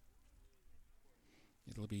RBIs.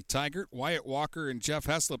 It'll be Tigert, Wyatt Walker, and Jeff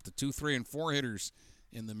Heslop, the 2, 3, and 4 hitters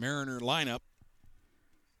in the Mariner lineup.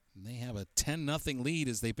 And they have a 10-0 lead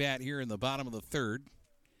as they bat here in the bottom of the third.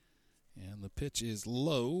 And the pitch is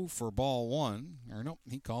low for ball 1. Or no,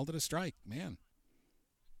 he called it a strike. Man.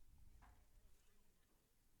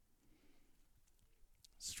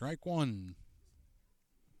 Strike 1.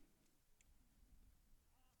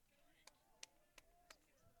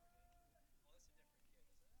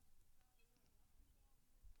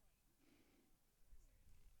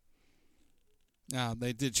 Now,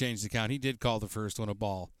 they did change the count. He did call the first one a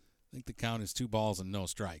ball. I think the count is 2 balls and no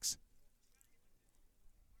strikes.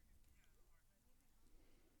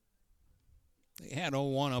 They had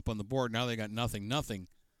 0-1 up on the board. Now they got 0-0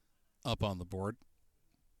 up on the board.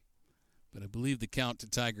 But I believe the count to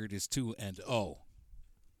Tigert is 2-0.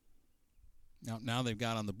 Now they've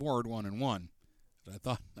got on the board 1-1. But I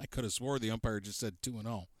thought I could have swore the umpire just said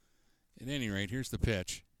 2-0. At any rate, here's the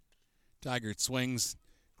pitch. Tigert swings,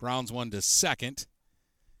 grounds one to second.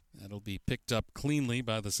 That'll be picked up cleanly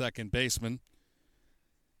by the second baseman,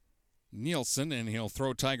 Nielsen, and he'll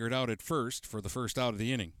throw Tigert out at first for the first out of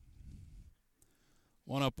the inning.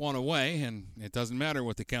 1 up, 1 away, and it doesn't matter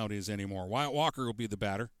what the count is anymore. Wyatt Walker will be the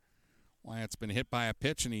batter. Wyatt's been hit by a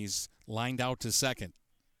pitch, and he's lined out to second.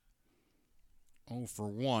 0 for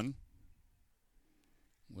 1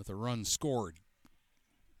 with a run scored.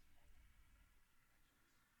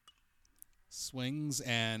 Swings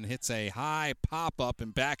and hits a high pop-up,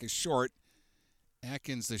 and back is short.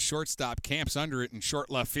 Atkins, the shortstop, camps under it in short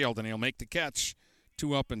left field, and he'll make the catch.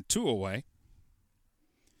 2 up and 2 away.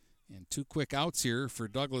 And 2 quick outs here for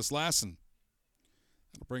Douglas Lassen.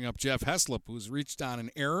 That'll bring up Jeff Heslop, who's reached on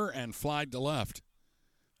an error and flied to left.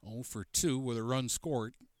 0 for 2 with a run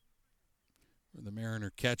scored for the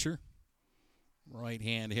Mariner catcher.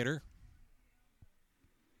 Right-hand hitter.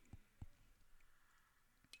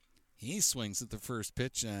 He swings at the first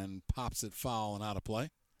pitch and pops it foul and out of play.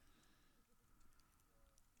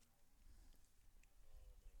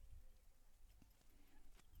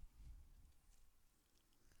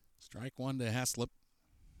 Strike 1 to Heslop.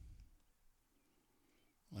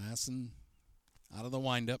 Lassen out of the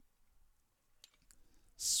windup.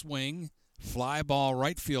 Swing, fly ball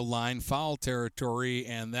right field line, foul territory,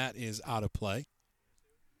 and that is out of play.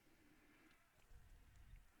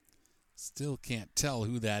 Still can't tell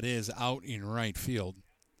who that is out in right field.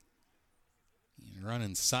 He's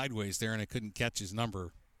running sideways there, and I couldn't catch his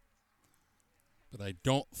number. But I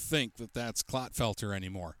don't think that that's Klotfelter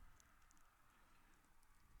anymore.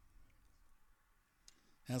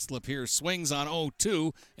 Heslop here swings on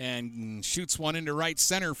 0-2 and shoots one into right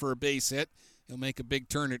center for a base hit. He'll make a big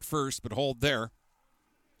turn at first, but hold there.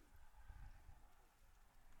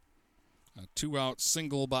 A 2-out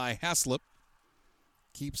single by Heslop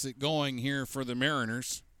keeps it going here for the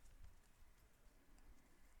Mariners.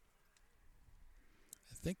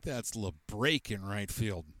 I think that's LeBrake in right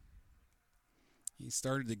field. He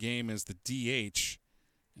started the game as the DH,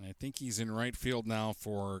 and I think he's in right field now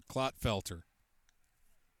for Klotfelter.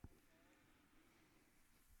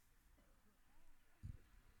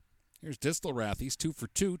 Here's Distelrath. He's 2 for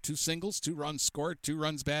 2, 2 singles, 2 runs scored, 2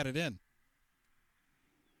 runs batted in.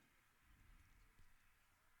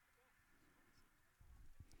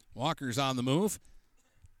 Walker's on the move,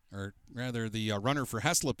 or rather the runner for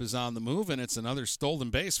Heslop is on the move, and it's another stolen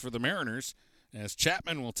base for the Mariners as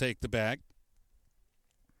Chapman will take the bag.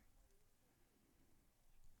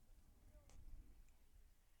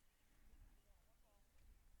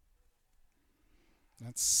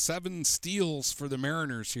 That's 7 steals for the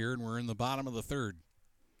Mariners here, and we're in the bottom of the third.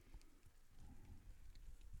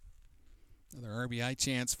 Another RBI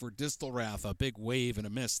chance for Distelrath, a big wave and a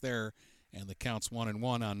miss there, and the count's 1-1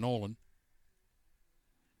 on Nolan.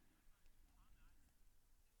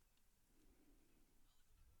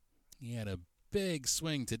 He had a big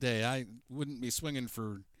swing today. I wouldn't be swinging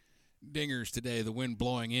for dingers today, the wind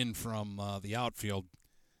blowing in from the outfield.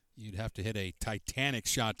 You'd have to hit a Titanic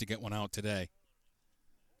shot to get one out today.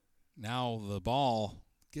 Now the ball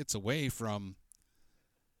gets away from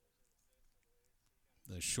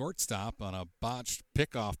the shortstop on a botched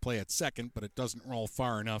pickoff play at second, but it doesn't roll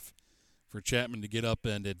far enough for Chapman to get up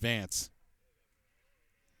and advance.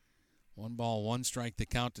 1 ball, 1 strike, the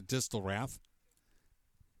count to Distelrath.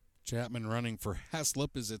 Chapman running for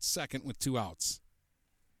Heslop is at second with 2 outs.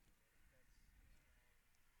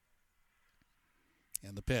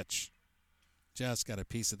 And the pitch. Just got a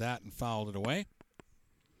piece of that and fouled it away.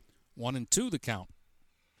 1-2 the count.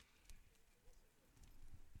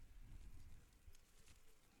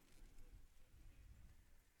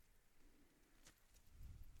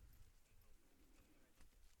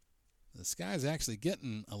 The sky's actually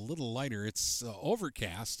getting a little lighter. It's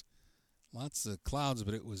overcast. Lots of clouds,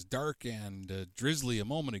 but it was dark and drizzly a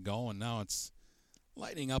moment ago, and now it's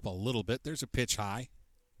lightening up a little bit. There's a pitch high.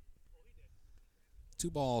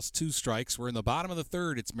 2 balls, 2 strikes. We're in the bottom of the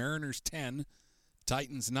third. It's Mariners 10,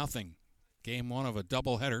 Titans nothing. Game 1 of a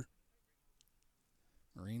doubleheader.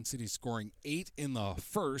 Marine City scoring 8 in the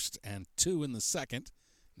first and 2 in the second.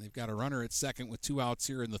 And they've got a runner at second with 2 outs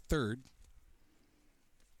here in the third.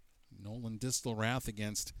 Nolan Distelrath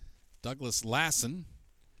against Douglas Lassen.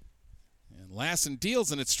 And Lassen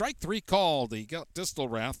deals, and it's strike 3 called. He got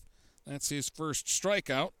Distelrath. That's his first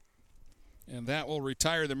strikeout. And that will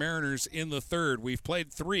retire the Mariners in the third. We've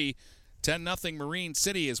played 3. 10-0 Marine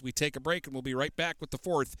City as we take a break, and we'll be right back with the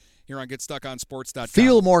fourth here on GetStuckOnSports.com.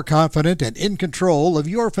 Feel more confident and in control of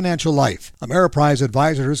your financial life. Ameriprise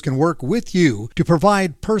Advisors can work with you to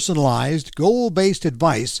provide personalized, goal-based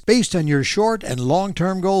advice based on your short and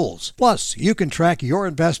long-term goals. Plus, you can track your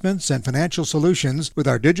investments and financial solutions with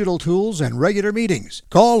our digital tools and regular meetings.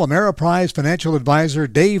 Call Ameriprise Financial Advisor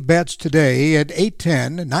Dave Betts today at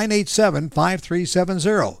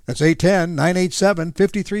 810-987-5370. That's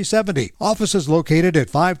 810-987-5370. Office is located at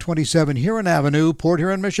 527 Huron Avenue, Port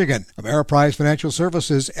Huron, Michigan. Ameriprise Financial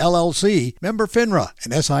Services, LLC, member FINRA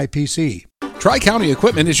and SIPC. Tri-County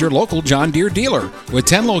Equipment is your local John Deere dealer. With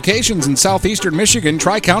 10 locations in southeastern Michigan,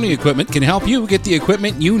 Tri-County Equipment can help you get the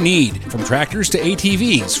equipment you need. From tractors to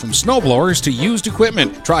ATVs, from snowblowers to used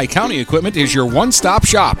equipment, Tri-County Equipment is your one-stop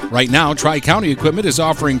shop. Right now, Tri-County Equipment is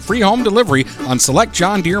offering free home delivery on select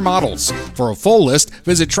John Deere models. For a full list,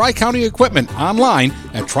 visit Tri-County Equipment online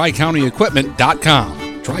at tricountyequipment.com.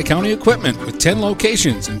 Tri-County Equipment with 10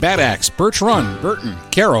 locations in Bad Axe, Birch Run, Burton,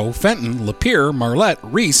 Caro, Fenton, Lapeer, Marlette,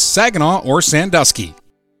 Reese, Saginaw, or Sandusky.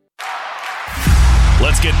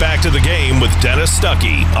 Let's get back to the game with Dennis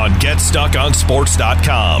Stuckey on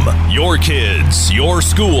GetStuckOnSports.com. Your kids, your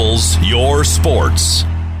schools, your sports.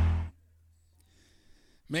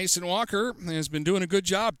 Mason Walker has been doing a good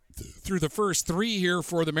job through the first 3 here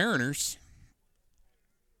for the Mariners.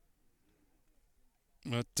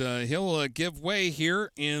 But he'll give way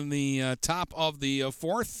here in the top of the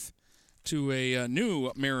fourth to a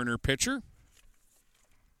new Mariner pitcher.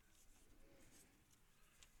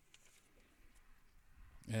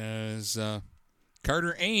 As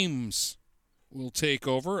Carter Ames will take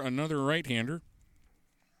over, another right-hander.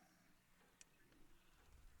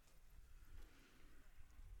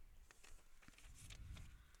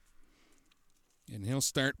 And he'll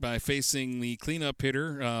start by facing the cleanup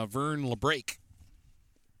hitter, Vern LeBrake.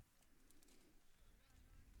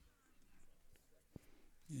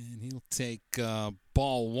 And he'll take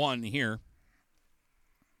ball 1 here.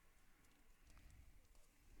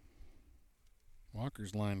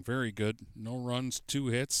 Walker's line very good. No runs, 2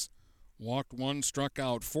 hits. Walked 1, struck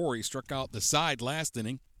out 4. He struck out the side last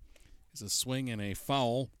inning. It's a swing and a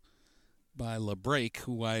foul by LeBrake,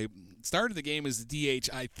 who I started the game as the DH.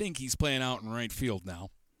 I think he's playing out in right field now.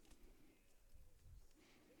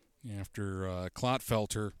 After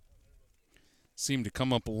Klotfelter seemed to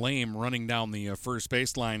come up lame running down the first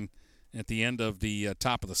baseline at the end of the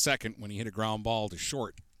top of the second when he hit a ground ball to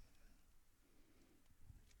short.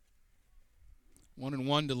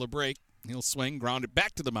 1-1 to LeBrake. He'll swing, ground it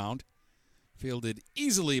back to the mound. Fielded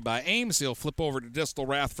easily by Ames. He'll flip over to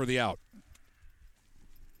Distelrath for the out.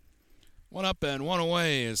 1 up and 1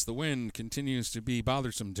 away as the wind continues to be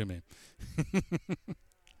bothersome to me.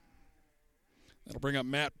 That'll bring up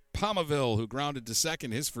Matt Palmaville, who grounded to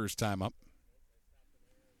second his first time up.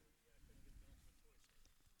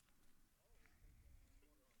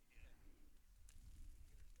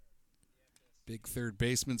 Big third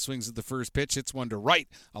baseman swings at the first pitch, hits one to right.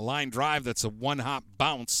 A line drive that's a one-hop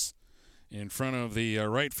bounce in front of the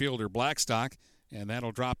right fielder, Blackstock, and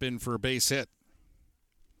that'll drop in for a base hit.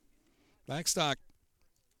 Blackstock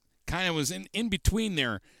kind of was in between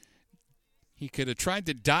there. He could have tried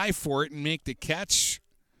to dive for it and make the catch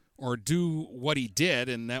or do what he did,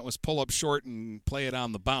 and that was pull up short and play it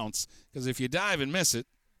on the bounce. Because if you dive and miss it,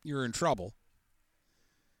 you're in trouble.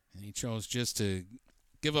 And he chose just to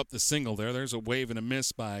give up the single there. There's a wave and a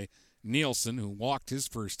miss by Nielsen, who walked his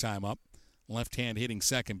first time up. Left-hand hitting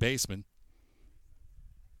second baseman.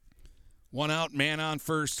 1 out, man on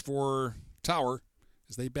first for Tower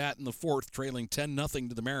as they bat in the fourth, trailing 10-0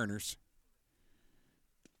 to the Mariners.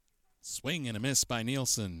 Swing and a miss by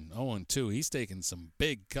Nielsen. 0-2. He's taking some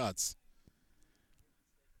big cuts.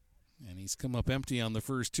 And he's come up empty on the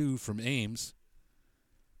first two from Ames.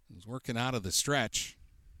 He's working out of the stretch.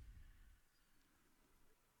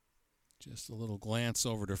 Just a little glance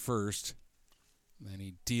over to first. Then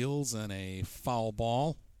he deals on a foul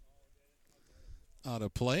ball out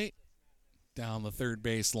of play down the third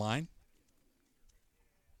base line.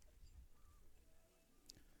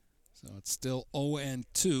 So it's still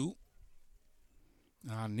 0-2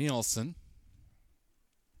 on Nielsen.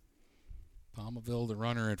 Palmaville, the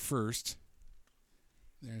runner at first.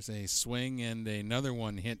 There's a swing and another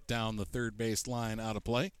one hit down the third base line out of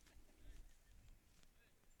play.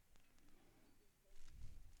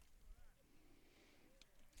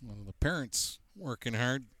 One of the parents working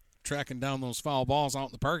hard, tracking down those foul balls out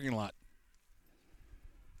in the parking lot.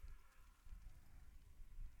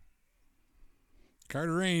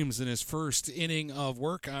 Carter Ames in his first inning of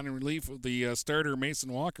work on relief of the starter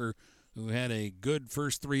Mason Walker, who had a good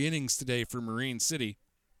first 3 innings today for Marine City.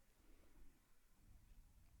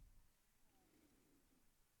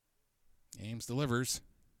 Ames delivers.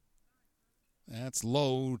 That's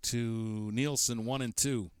low to Nielsen,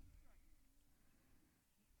 1-2.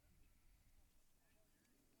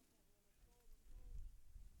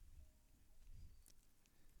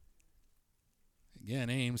 Again,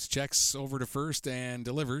 Ames checks over to first and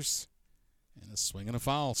delivers. And a swing and a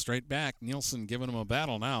foul straight back. Nielsen giving him a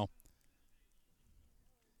battle now.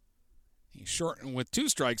 He's shortened with 2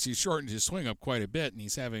 strikes. He's shortened his swing up quite a bit, and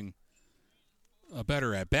he's having a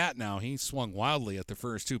better at bat now. He swung wildly at the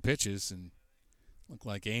first 2 pitches and looked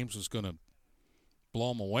like Ames was going to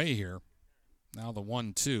blow him away here. Now the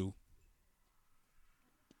 1-2.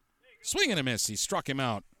 Swing and a miss. He struck him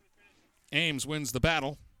out. Ames wins the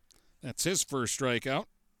battle. That's his first strikeout.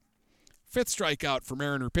 5th strikeout for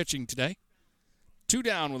Mariner pitching today. 2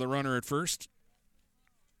 down with a runner at first.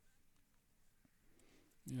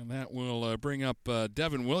 And that will bring up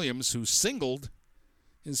Devin Williams, who singled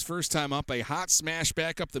his first time up, a hot smash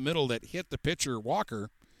back up the middle that hit the pitcher, Walker.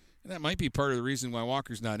 And that might be part of the reason why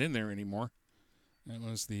Walker's not in there anymore. That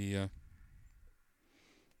was the,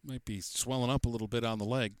 might be swelling up a little bit on the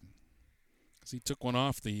leg, because he took one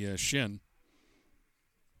off the shin.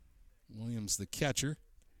 Williams, the catcher,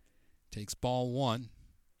 takes ball 1.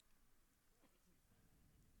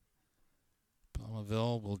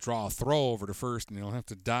 Palmaville will draw a throw over to first, and he'll have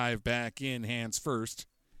to dive back in hands first.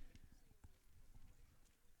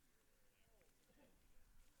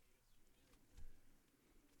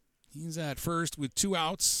 He's at first with 2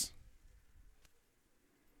 outs.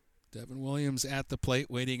 Devin Williams at the plate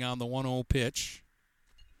waiting on the 1-0 pitch.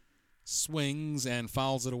 Swings and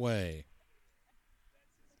fouls it away.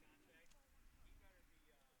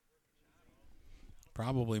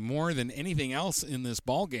 Probably more than anything else in this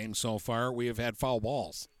ball game so far, we have had foul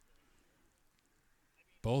balls.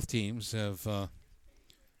 Both teams have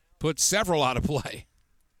put several out of play.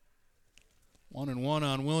 1-1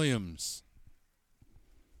 on Williams.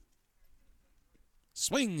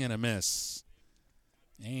 Swing and a miss.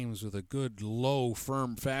 Ames with a good, low,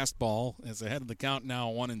 firm fastball is ahead of the count now,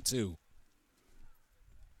 1-2.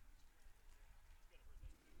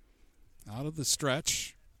 Out of the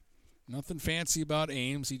stretch. Nothing fancy about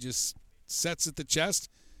Ames. He just sets at the chest,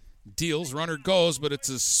 deals, runner goes, but it's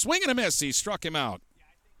a swing and a miss. He struck him out.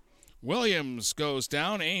 Williams goes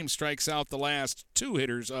down. Ames strikes out the last 2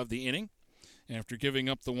 hitters of the inning. After giving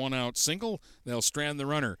up the 1-out single, they'll strand the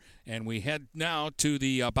runner. And we head now to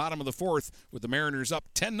the bottom of the 4th with the Mariners up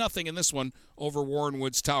 10-0 in this one over Warren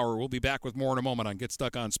Woods Tower. We'll be back with more in a moment on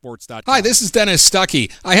GetStuckOnSports.com. Hi, this is Dennis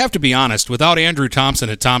Stuckey. I have to be honest, without Andrew Thompson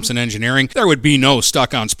at Thompson Engineering, there would be no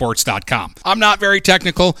StuckOnSports.com. I'm not very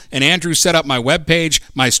technical, and Andrew set up my webpage,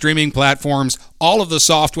 my streaming platforms, all of the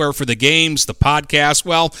software for the games, the podcast.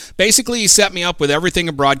 Well, basically he set me up with everything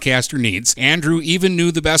a broadcaster needs. Andrew even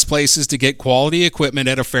knew the best places to get quality equipment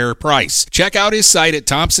at a fair price. Check out his site at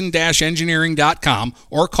thompson-engineering.com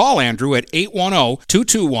or call Andrew at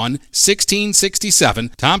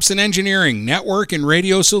 810-221-1667. Thompson Engineering, network and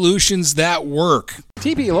radio solutions that work.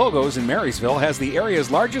 TP Logos in Marysville has the area's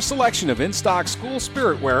largest selection of in-stock school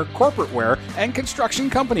spirit wear, corporate wear, and construction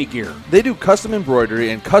company gear. They do custom embroidery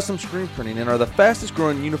and custom screen printing and are the fastest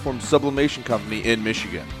growing uniform sublimation company in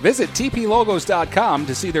Michigan. Visit tplogos.com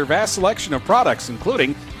to see their vast selection of products,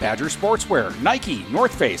 including Badger Sportswear, Nike,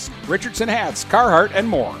 North Face, Richardson Hats, Carhartt, and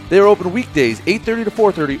more. They are open weekdays 8:30 to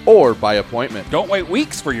 4:30 or by appointment. Don't wait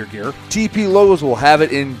weeks for your gear. TP Logos will have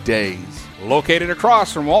it in days. Located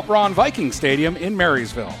across from Walt Braun Viking Stadium in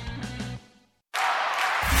Marysville.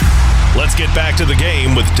 Let's get back to the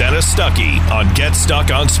game with Dennis Stuckey on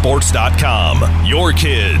GetStuckOnSports.com. Your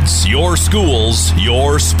kids, your schools,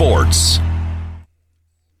 your sports.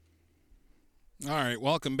 All right,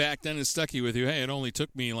 welcome back. Dennis Stuckey with you. Hey, it only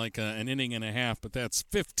took me like an inning and a half, but that's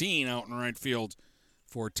 15 out in right field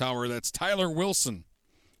for Tower. That's Tyler Wilson,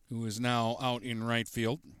 who is now out in right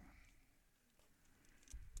field.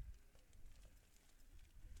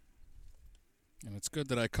 And it's good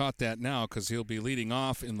that I caught that now because he'll be leading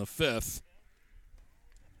off in the fifth.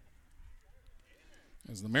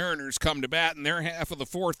 As the Mariners come to bat in their half of the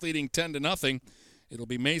fourth, leading 10-0, it'll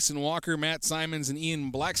be Mason Walker, Matt Simons, and Ian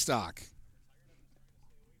Blackstock.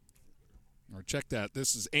 Or check that.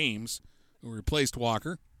 This is Ames, who replaced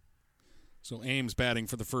Walker. So Ames batting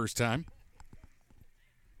for the first time.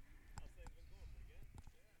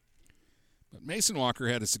 But Mason Walker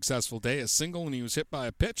had a successful day, a single, and he was hit by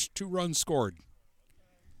a pitch, 2 runs scored.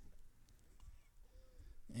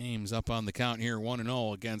 Ames up on the count here,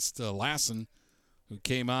 1-0 against Lassen, who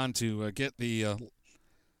came on to get the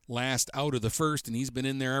last out of the first, and he's been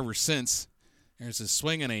in there ever since. There's a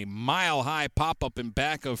swing and a mile-high pop-up in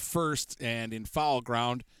back of first and in foul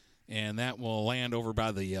ground, and that will land over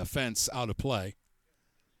by the fence out of play.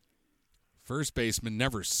 First baseman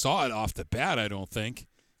never saw it off the bat, I don't think.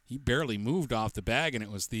 He barely moved off the bag, and it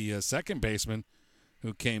was the second baseman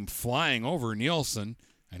who came flying over Nielsen,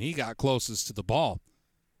 and he got closest to the ball.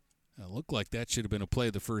 It looked like that should have been a play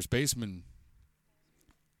the first baseman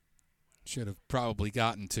should have probably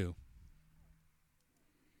gotten to.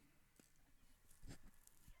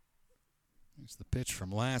 Here's the pitch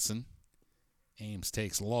from Lassen. Ames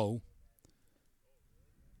takes low.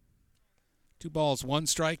 2 balls, 1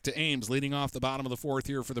 strike to Ames, leading off the bottom of the fourth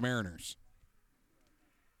here for the Mariners.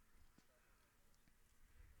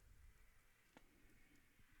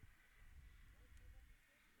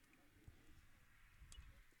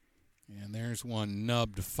 And there's one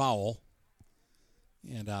nubbed foul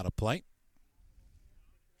and out of play.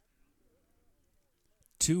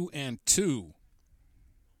 2-2.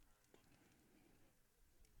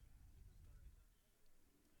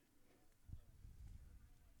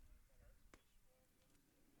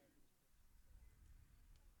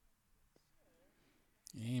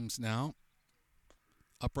 Ames now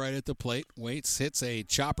upright at the plate, waits, hits a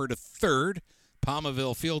chopper to third.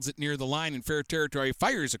 Palmaville fields it near the line in fair territory,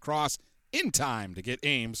 fires across in time to get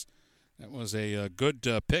Ames. That was a good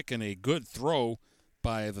pick and a good throw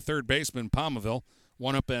by the third baseman, Palmaville.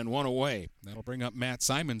 1 up and 1 away. That'll bring up Matt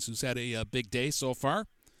Simons, who's had a big day so far.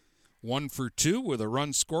 1 for 2 with a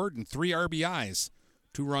run scored and 3 RBIs.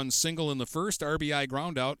 2-run single in the first, RBI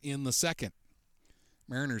ground out in the second.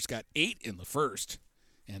 Mariners got 8 in the first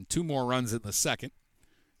and 2 more runs in the second.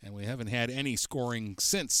 And we haven't had any scoring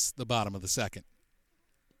since the bottom of the second.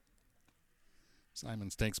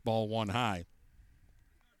 Simons takes ball 1 high.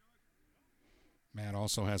 Matt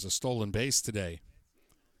also has a stolen base today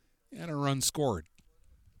and a run scored.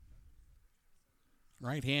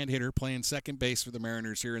 Right-hand hitter playing second base for the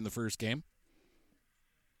Mariners here in the first game.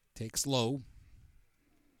 Takes low.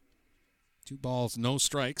 2 balls, no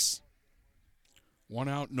strikes. 1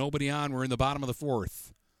 out, nobody on. We're in the bottom of the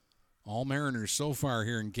fourth. All Mariners so far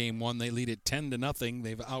here in Game 1. They lead it 10-0.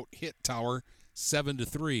 They've out-hit Tower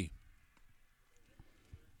 7-3.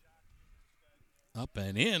 Up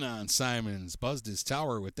and in on Simons. Buzzed his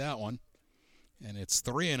Tower with that one. And it's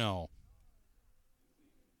 3-0.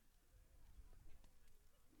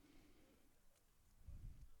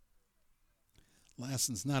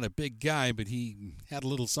 Lassen's not a big guy, but he had a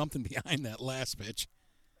little something behind that last pitch.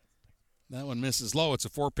 That one misses low. It's a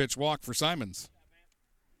 4-pitch walk for Simons.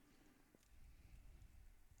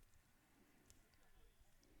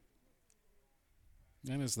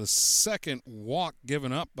 That is the second walk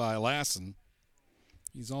given up by Lassen.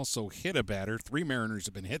 He's also hit a batter. 3 Mariners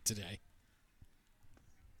have been hit today.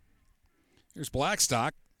 Here's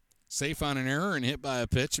Blackstock. Safe on an error and hit by a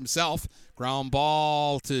pitch himself. Ground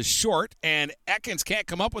ball to short, and Ekins can't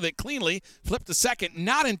come up with it cleanly. Flip to second,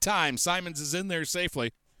 not in time. Simons is in there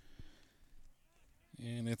safely.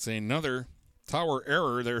 And it's another Tower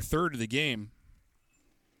error, their third of the game.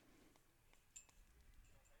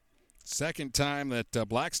 Second time that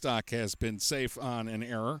Blackstock has been safe on an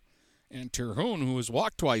error. And Terhune, who has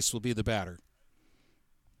walked twice, will be the batter.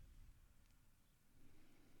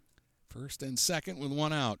 First and second with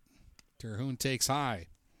 1 out. Terhune takes high.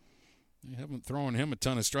 They haven't thrown him a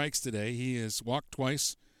ton of strikes today. He has walked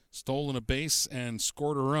twice, stolen a base, and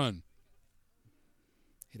scored a run.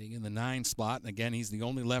 Hitting in the 9 spot. And again, he's the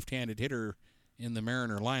only left-handed hitter in the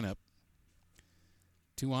Mariner lineup.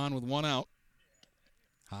 2 on with 1 out.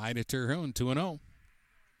 High to Terhune, 2-0.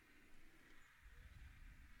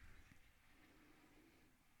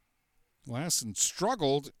 Lassen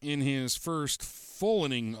struggled in his first full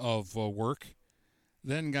inning of work,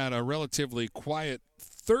 then got a relatively quiet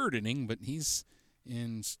third inning, but he's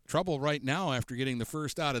in trouble right now after getting the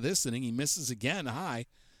first out of this inning. He misses again high,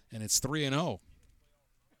 and it's 3-0.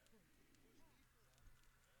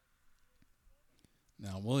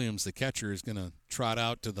 Now Williams, the catcher, is going to trot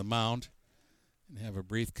out to the mound and have a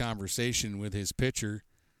brief conversation with his pitcher,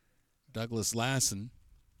 Douglas Lassen.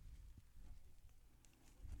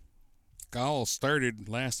 Gall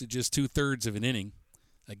lasted just 2/3 of an inning.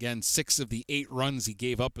 Again, 6 of the 8 runs he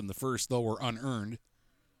gave up in the first, though, were unearned.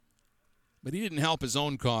 But he didn't help his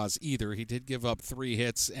own cause either. He did give up 3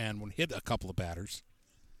 hits and hit a couple of batters.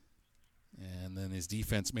 And then his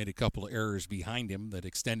defense made a couple of errors behind him that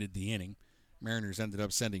extended the inning. Mariners ended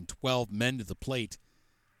up sending 12 men to the plate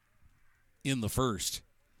in the first.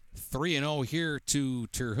 3-0 here to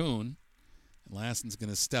Terhune. Lassen's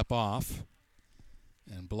going to step off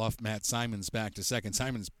and bluff Matt Simons back to second.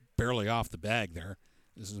 Simons barely off the bag there.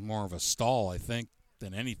 This is more of a stall, I think,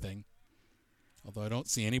 than anything. Although I don't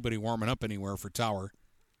see anybody warming up anywhere for Tower.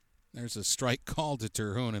 There's a strike called to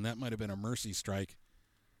Terhune, and that might have been a mercy strike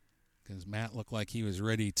because Matt looked like he was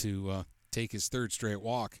ready to take his third straight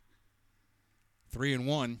walk.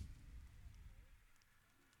 3-1.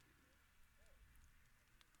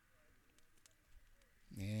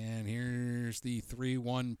 And here's the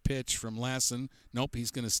 3-1 pitch from Lassen. Nope,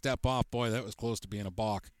 he's going to step off. Boy, that was close to being a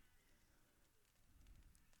balk.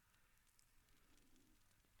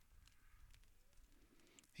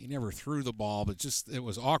 He never threw the ball, but it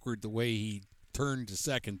was awkward the way he turned to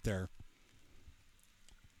second there.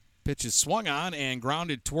 Pitch is swung on and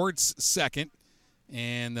grounded towards second.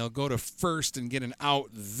 And they'll go to first and get an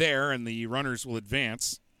out there, and the runners will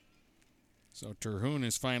advance. So Terhune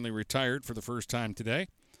is finally retired for the first time today.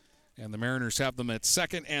 And the Mariners have them at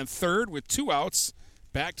second and third with 2 outs.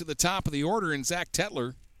 Back to the top of the order in Zach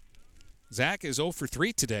Tetler. Zach is 0 for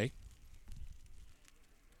 3 today.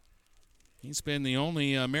 He's been the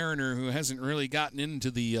only Mariner who hasn't really gotten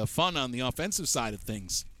into the fun on the offensive side of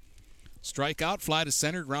things. Strikeout, fly to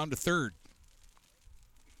center, ground to third.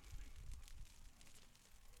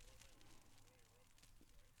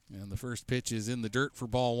 And the first pitch is in the dirt for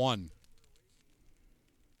ball 1.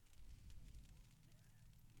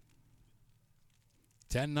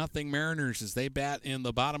 (10-0) Mariners as they bat in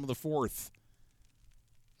the bottom of the 4th.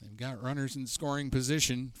 They've got runners in scoring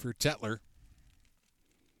position for Tetler.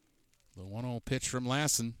 The 1-0 pitch from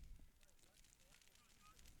Lassen.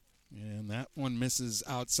 And that one misses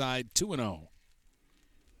outside, 2-0.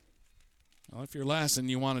 Well, if you're Lassen,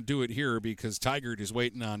 you want to do it here because Tigert is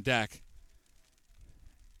waiting on deck.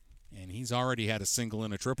 And he's already had a single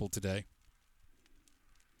and a triple today.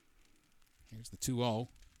 Here's the 2-0.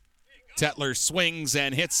 Tetler swings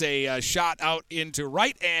and hits a shot out into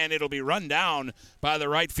right, and it'll be run down by the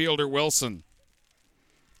right fielder, Wilson.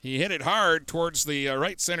 He hit it hard towards the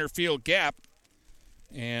right center field gap,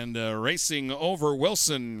 and racing over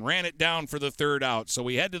Wilson ran it down for the 3rd out. So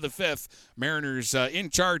we head to the 5th. Mariners in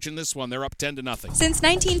charge in this one. They're up 10-0. Since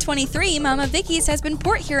 1923, Mama Vicky's has been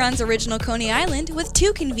Port Huron's original Coney Island with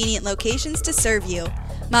 2 convenient locations to serve you.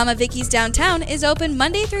 Mama Vicky's downtown is open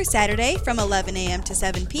Monday through Saturday from 11 a.m. to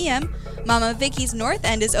 7 p.m. Mama Vicky's North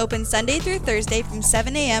End is open Sunday through Thursday from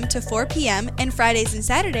 7 a.m. to 4 p.m. and Fridays and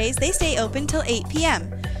Saturdays they stay open till 8 p.m.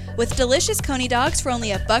 With delicious Coney dogs for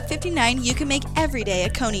only $1.59, you can make every day a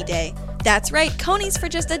Coney day. That's right, Coney's for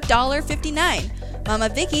just $1.59. Mama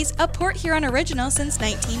Vicky's, a Port Huron original since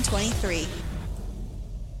 1923.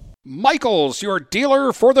 Michael's, your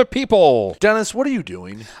dealer for the people. Dennis, what are you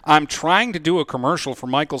doing? I'm trying to do a commercial for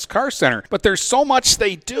Michael's Car Center, but there's so much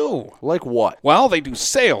they do. Like what? Well, they do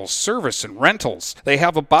sales, service, and rentals. They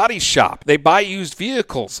have a body shop. They buy used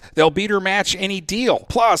vehicles. They'll beat or match any deal.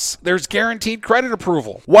 Plus, there's guaranteed credit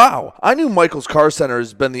approval. Wow, I knew Michael's Car Center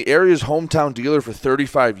has been the area's hometown dealer for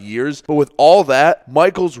 35 years, but with all that,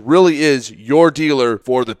 Michael's really is your dealer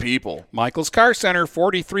for the people. Michael's Car Center,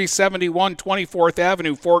 4371 24th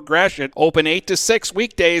Avenue, Fort Gratiot, open 8 to 6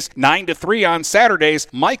 weekdays, 9 to 3 on Saturdays.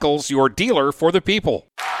 Michael's, your dealer for the people.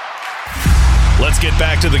 Let's get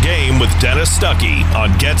back to the game with Dennis Stuckey on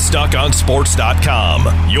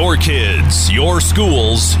GetStuckOnSports.com. Your kids, your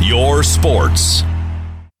schools, your sports.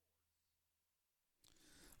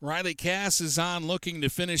 Riley Cass is on looking to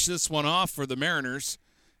finish this one off for the Mariners.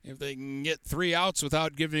 If they can get 3 outs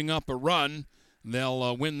without giving up a run,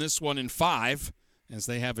 they'll win this one in 5. As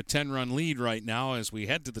they have a 10-run lead right now as we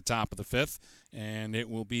head to the top of the 5th. And it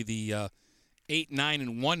will be the 8, 9,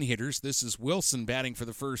 and 1 hitters. This is Wilson batting for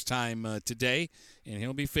the first time today. And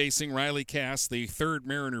he'll be facing Riley Cass, the 3rd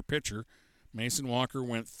Mariner pitcher. Mason Walker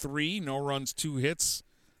went 3, no runs, 2 hits,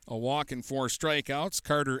 a walk and 4 strikeouts.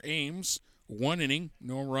 Carter Ames, 1 inning,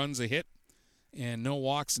 no runs, a hit, and no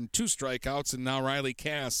walks and 2 strikeouts, and now Riley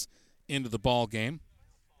Cass into the ball game.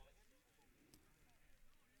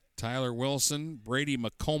 Tyler Wilson, Brady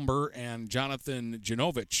McComber, and Jonathan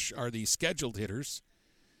Janovich are the scheduled hitters.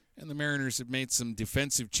 And the Mariners have made some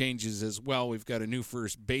defensive changes as well. We've got a new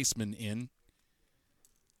first baseman in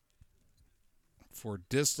for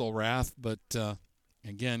Distelrath, but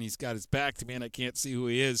again, he's got his back to me, and I can't see who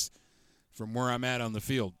he is from where I'm at on the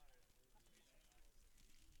field.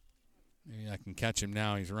 Maybe I can catch him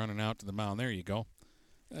now. He's running out to the mound. There you go.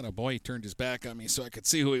 And a boy, he turned his back on me so I could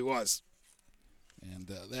see who he was. And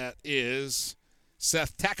that is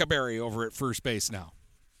Seth Tackaberry over at first base now.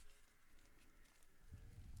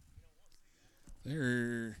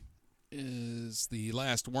 There is the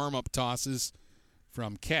last warm-up tosses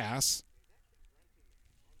from Cass.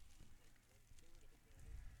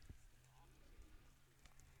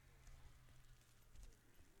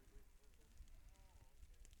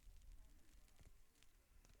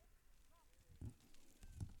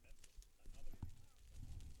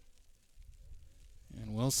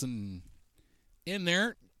 And Wilson in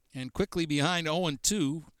there and quickly behind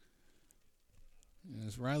 0-2.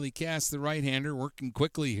 As Riley Cass, the right-hander, working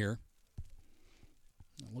quickly here.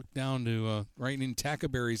 I look down to write in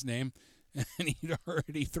Tackaberry's name, and he'd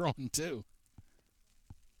already thrown 2.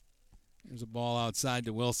 There's a ball outside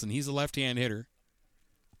to Wilson. He's a left-hand hitter.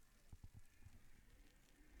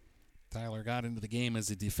 Tyler got into the game as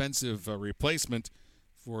a defensive replacement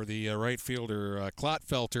for the right fielder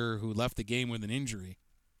Klotfelter, who left the game with an injury.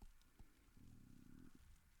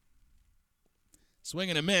 Swing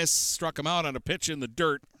and a miss, struck him out on a pitch in the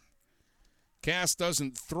dirt. Cass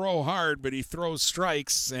doesn't throw hard, but he throws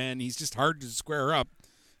strikes, and he's just hard to square up.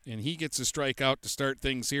 And he gets a strikeout to start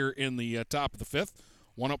things here in the top of the 5th.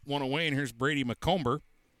 1 up, 1 away, and here's Brady McComber.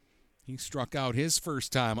 He struck out his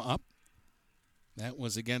first time up. That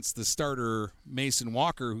was against the starter Mason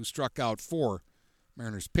Walker, who struck out 4.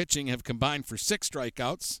 Mariners pitching have combined for 6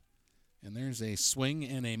 strikeouts. And there's a swing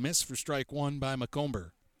and a miss for strike 1 by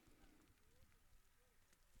McComber.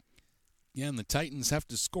 Again, the Titans have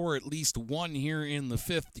to score at least 1 here in the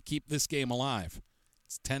 5th to keep this game alive.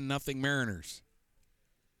 It's 10-0 Mariners.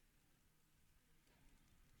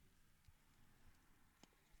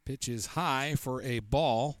 Pitch is high for a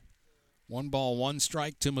ball. 1 ball, 1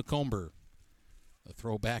 strike to McComber. The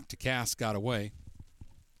throw back to Cass got away.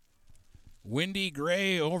 Windy,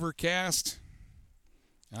 gray, overcast.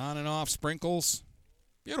 On and off sprinkles.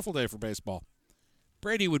 Beautiful day for baseball.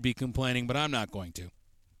 Brady would be complaining, but I'm not going to.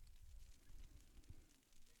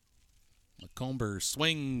 McComber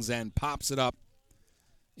swings and pops it up.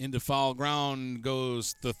 Into foul ground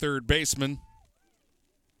goes the third baseman,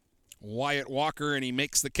 Wyatt Walker, and he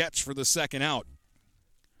makes the catch for the second out.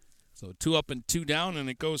 So 2 up and 2 down, and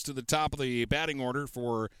it goes to the top of the batting order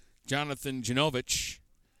for Jonathan Janovich,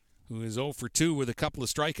 who is 0 for 2 with a couple of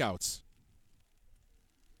strikeouts.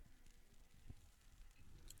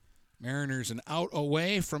 Mariners an out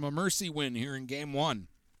away from a mercy win here in Game 1.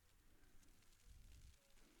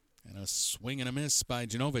 And a swing and a miss by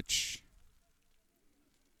Janovich.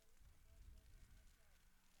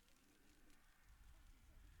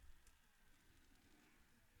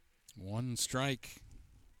 One strike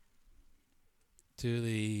to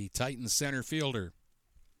the Titans center fielder.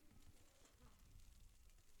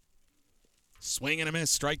 Swing and a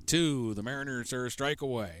miss, strike 2. The Mariners are a strike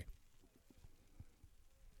away.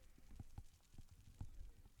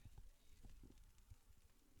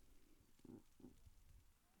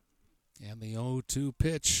 And the 0-2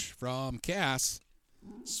 pitch from Cass.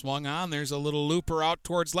 Swung on. There's a little looper out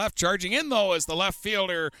towards left. Charging in, though, is the left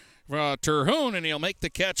fielder, Terhune, and he'll make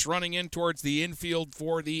the catch running in towards the infield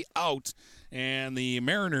for the out. And the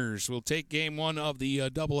Mariners will take Game 1 of the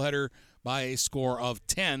doubleheader by a score of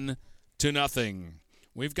 10-0.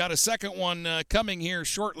 We've got a second one coming here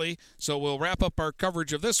shortly, so we'll wrap up our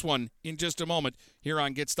coverage of this one in just a moment here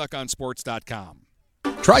on GetStuckOnSports.com.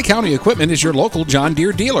 Tri-County Equipment is your local John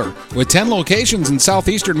Deere dealer. With 10 locations in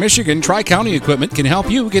southeastern Michigan, Tri-County Equipment can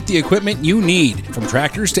help you get the equipment you need. From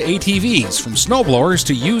tractors to ATVs, from snowblowers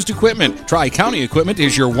to used equipment, Tri-County Equipment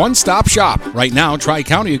is your one-stop shop. Right now,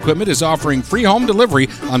 Tri-County Equipment is offering free home delivery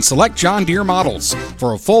on select John Deere models.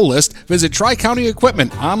 For a full list, visit Tri-County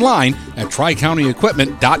Equipment online at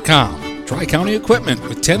tricountyequipment.com. Tri-County Equipment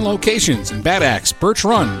with 10 locations in Bad Axe, Birch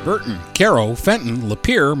Run, Burton, Caro, Fenton,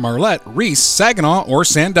 Lapeer, Marlette, Reese, Saginaw, or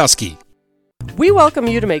Sandusky. We welcome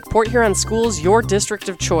you to make Port Huron Schools your district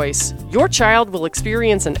of choice. Your child will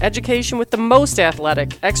experience an education with the most athletic,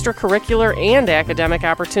 extracurricular, and academic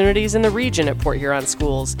opportunities in the region at Port Huron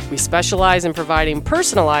Schools. We specialize in providing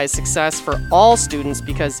personalized success for all students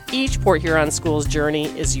because each Port Huron Schools journey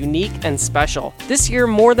is unique and special. This year,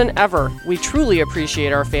 more than ever, we truly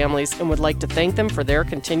appreciate our families and would like to thank them for their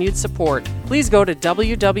continued support. Please go to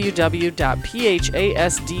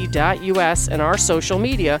www.phasd.us and our social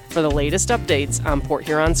media for the latest updates on Port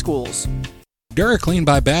Huron Schools. DuraClean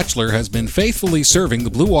by Bachelor has been faithfully serving the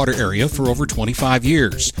Blue Water area for over 25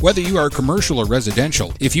 years. Whether you are commercial or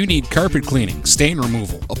residential, if you need carpet cleaning, stain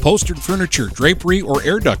removal, upholstered furniture, drapery, or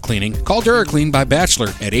air duct cleaning, call DuraClean by Bachelor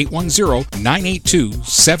at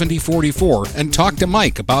 810-982-7044 and talk to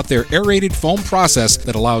Mike about their aerated foam process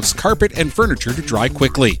that allows carpet and furniture to dry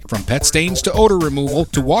quickly. From pet stains to odor removal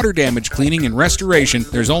to water damage cleaning and restoration,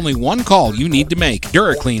 there's only one call you need to make.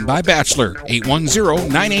 DuraClean by Bachelor,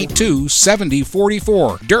 810-982-7044.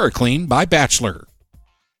 DuraClean by Bachelor.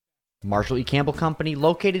 Marshall E. Campbell Company,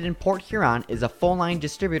 located in Port Huron, is a full-line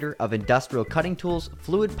distributor of industrial cutting tools,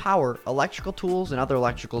 fluid power, electrical tools, and other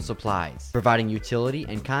electrical supplies, providing utility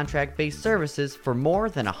and contract-based services for more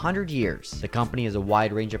than 100 years. The company has a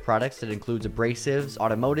wide range of products that includes abrasives,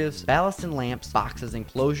 automotives, ballast and lamps, boxes and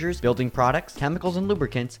closures, building products, chemicals and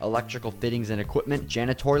lubricants, electrical fittings and equipment,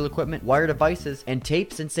 janitorial equipment, wire devices, and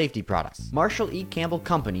tapes and safety products. Marshall E. Campbell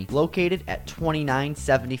Company, located at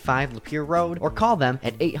 2975 Lapeer Road, or call them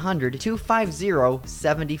at 800-250-7520.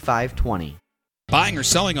 Buying or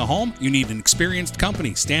selling a home? You need an experienced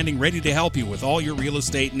company standing ready to help you with all your real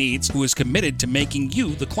estate needs, who is committed to making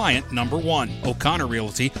you the client number one. O'Connor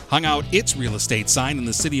Realty hung out its real estate sign in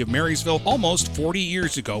the city of Marysville almost 40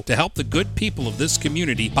 years ago to help the good people of this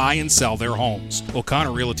community buy and sell their homes.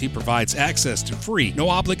 O'Connor Realty provides access to free,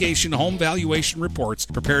 no-obligation home valuation reports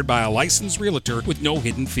prepared by a licensed realtor with no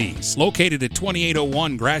hidden fees. Located at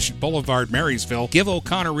 2801 Gratiot Boulevard, Marysville, give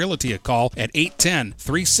O'Connor Realty a call at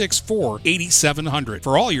 810-364-8700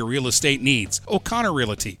 for all your real estate needs. O'Connor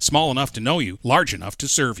Realty, small enough to know you, large enough to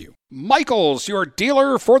serve you. Michael's, your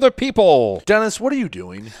dealer for the people. Dennis, what are you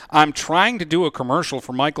doing? I'm trying to do a commercial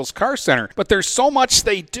for Michael's Car Center, but there's so much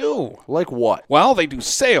they do. Like what? Well, they do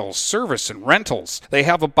sales, service, and rentals. They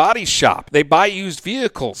have a body shop. They buy used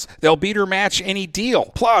vehicles. They'll beat or match any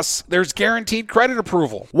deal. Plus, there's guaranteed credit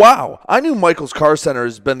approval. Wow, I knew Michael's Car Center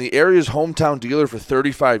has been the area's hometown dealer for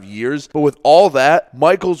 35 years, but with all that,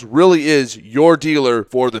 Michael's really is your dealer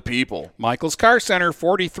for the people. Michael's Car Center,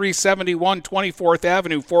 4371 24th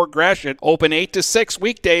Avenue, Fort Gratiot, open 8 to 6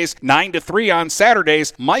 weekdays, 9 to 3 on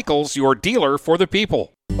Saturdays. Michael's, your dealer for the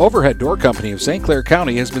people. Overhead Door Company of St. Clair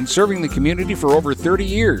County has been serving the community for over 30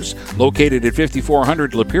 years. Located at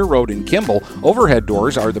 5400 Lapeer Road in Kimball, Overhead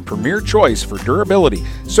Doors are the premier choice for durability,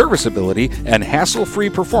 serviceability, and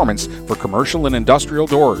hassle-free performance for commercial and industrial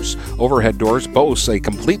doors. Overhead Doors boasts a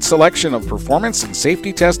complete selection of performance and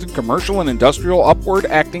safety-tested commercial and industrial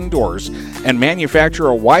upward-acting doors and manufacture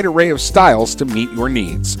a wide array of styles to meet your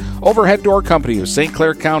needs. Overhead Door Company of St.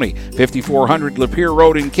 Clair County, 5400 Lapeer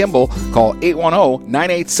Road in Kimball. Call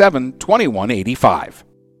 810-987-2185.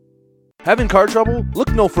 Having car trouble?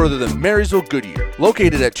 Look no further than Marysville Goodyear.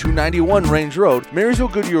 Located at 291 Range Road, Marysville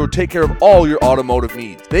Goodyear will take care of all your automotive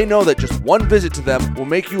needs. They know that just one visit to them will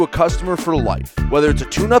make you a customer for life. Whether it's a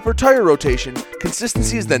tune-up or tire rotation,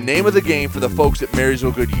 consistency is the name of the game for the folks at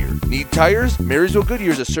Marysville Goodyear. Need tires? Marysville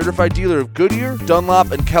Goodyear is a certified dealer of Goodyear,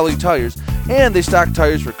 Dunlop, and Kelly tires, and they stock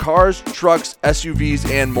tires for cars, trucks, SUVs,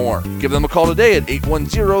 and more. Give them a call today at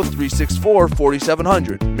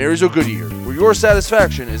 810-364-4700. Marysville Goodyear, where your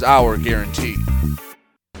satisfaction is our guarantee.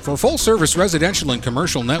 For full-service residential and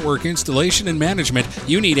commercial network installation and management,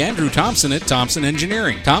 you need Andrew Thompson at Thompson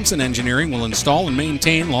Engineering. Thompson Engineering will install and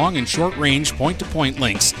maintain long and short-range point-to-point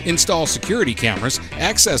links, install security cameras,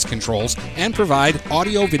 access controls, and provide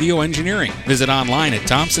audio-video engineering. Visit online at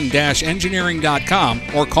thompson-engineering.com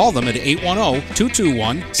or call them at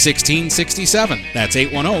 810-221-1667. That's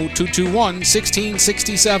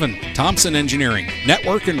 810-221-1667. Thompson Engineering,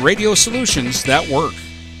 network and radio solutions that work.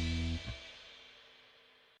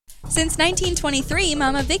 Since 1923,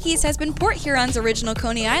 Mama Vicky's has been Port Huron's original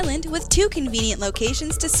Coney Island with 2 convenient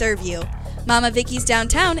locations to serve you. Mama Vicky's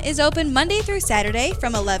downtown is open Monday through Saturday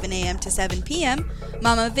from 11 a.m. to 7 p.m.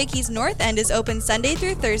 Mama Vicky's North End is open Sunday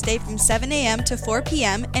through Thursday from 7 a.m. to 4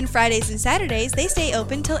 p.m. and Fridays and Saturdays they stay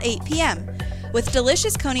open till 8 p.m. With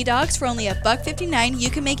delicious Coney dogs for only $1.59, you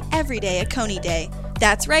can make every day a Coney day.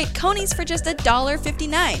 That's right, Coney's for just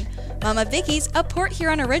 $1.59. Mama Vicky's, a Port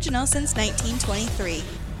Huron original since 1923.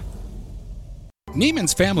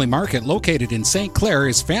 Neiman's Family Market, located in St. Clair,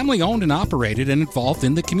 is family-owned and operated and involved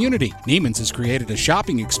in the community. Neiman's has created a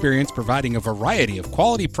shopping experience providing a variety of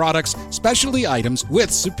quality products, specialty items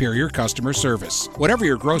with superior customer service. Whatever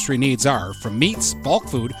your grocery needs are, from meats, bulk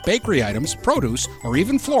food, bakery items, produce, or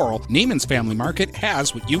even floral, Neiman's Family Market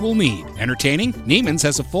has what you will need. Entertaining? Neiman's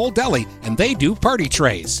has a full deli, and they do party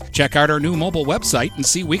trays. Check out our new mobile website and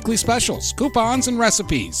see weekly specials, coupons, and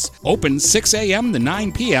recipes. Open 6 a.m. to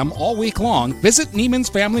 9 p.m. all week long. Visit Neiman's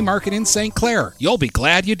Family Market in St. Clair. You'll be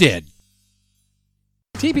glad you did.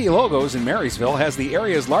 TP Logos in Marysville has the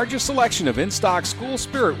area's largest selection of in-stock school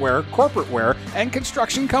spirit wear, corporate wear, and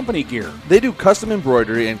construction company gear. They do custom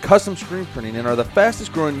embroidery and custom screen printing and are the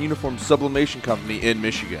fastest growing uniform sublimation company in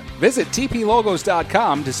Michigan. Visit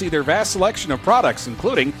tplogos.com to see their vast selection of products,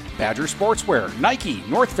 including Badger Sportswear, Nike,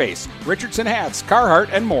 North Face, Richardson Hats, Carhartt,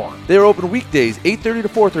 and more. They are open weekdays 8:30 to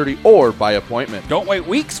 4:30 or by appointment. Don't wait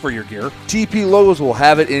weeks for your gear. TP Logos will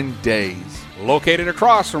have it in days. Located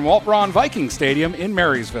across from Walt Braun Viking Stadium in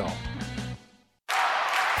Marysville.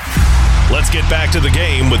 Let's get back to the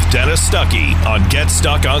game with Dennis Stuckey on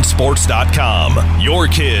GetStuckOnSports.com. Your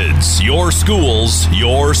kids, your schools,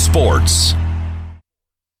 your sports.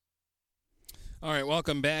 All right,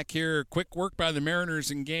 welcome back here. Quick work by the Mariners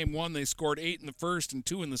in Game 1. They scored 8 in the first and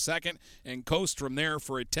 2 in the second and coast from there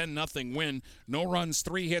for a 10-0 win. No runs,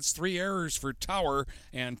 3 hits, 3 errors for Tower,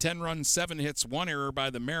 and 10 runs, 7 hits, 1 error by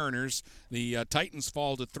the Mariners. The Titans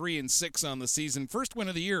fall to 3-6 on the season. First win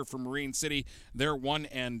of the year for Marine City. They're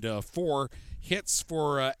 1-4. Hits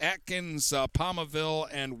for Atkins, Palmaville,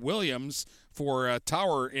 and Williams for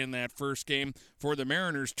Tower in that first game. For the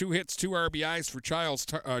Mariners, 2 hits, 2 RBIs for Charles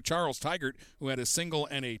Tigert, who had a single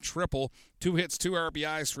and a triple. 2 hits, 2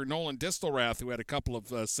 RBIs for Nolan Distelrath, who had a couple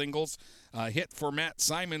of singles. Hit for Matt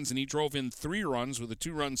Simons, and he drove in 3 runs with a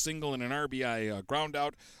 2-run single and an RBI ground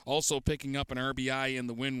out. Also picking up an RBI in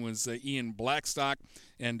the win was Ian Blackstock,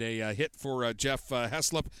 and a hit for Jeff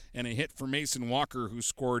Heslop, and a hit for Mason Walker, who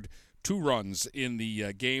scored 2 runs in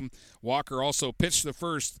the game. Walker also pitched the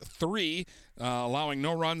first 3, allowing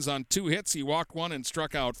no runs on 2 hits. He walked 1 and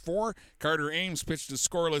struck out 4. Carter Ames pitched a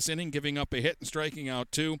scoreless inning, giving up a hit and striking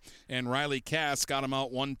out 2. And Riley Cass got him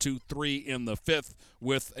out 1-2-3 in the 5th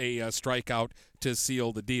with a strikeout to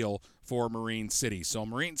seal the deal for Marine City. So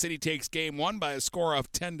Marine City takes Game 1 by a score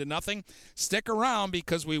of 10-0. Stick around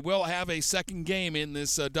because we will have a second game in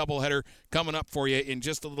this doubleheader coming up for you in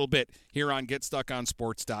just a little bit here on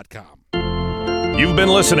GetStuckOnSports.com. You've been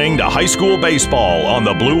listening to High School Baseball on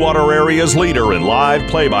the Blue Water Area's leader in live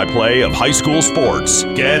play-by-play of high school sports.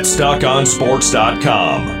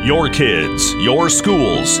 GetStuckOnSports.com. Your kids, your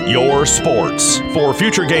schools, your sports. For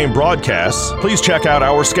future game broadcasts, please check out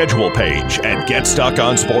our schedule page at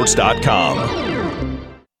GetStuckOnSports.com.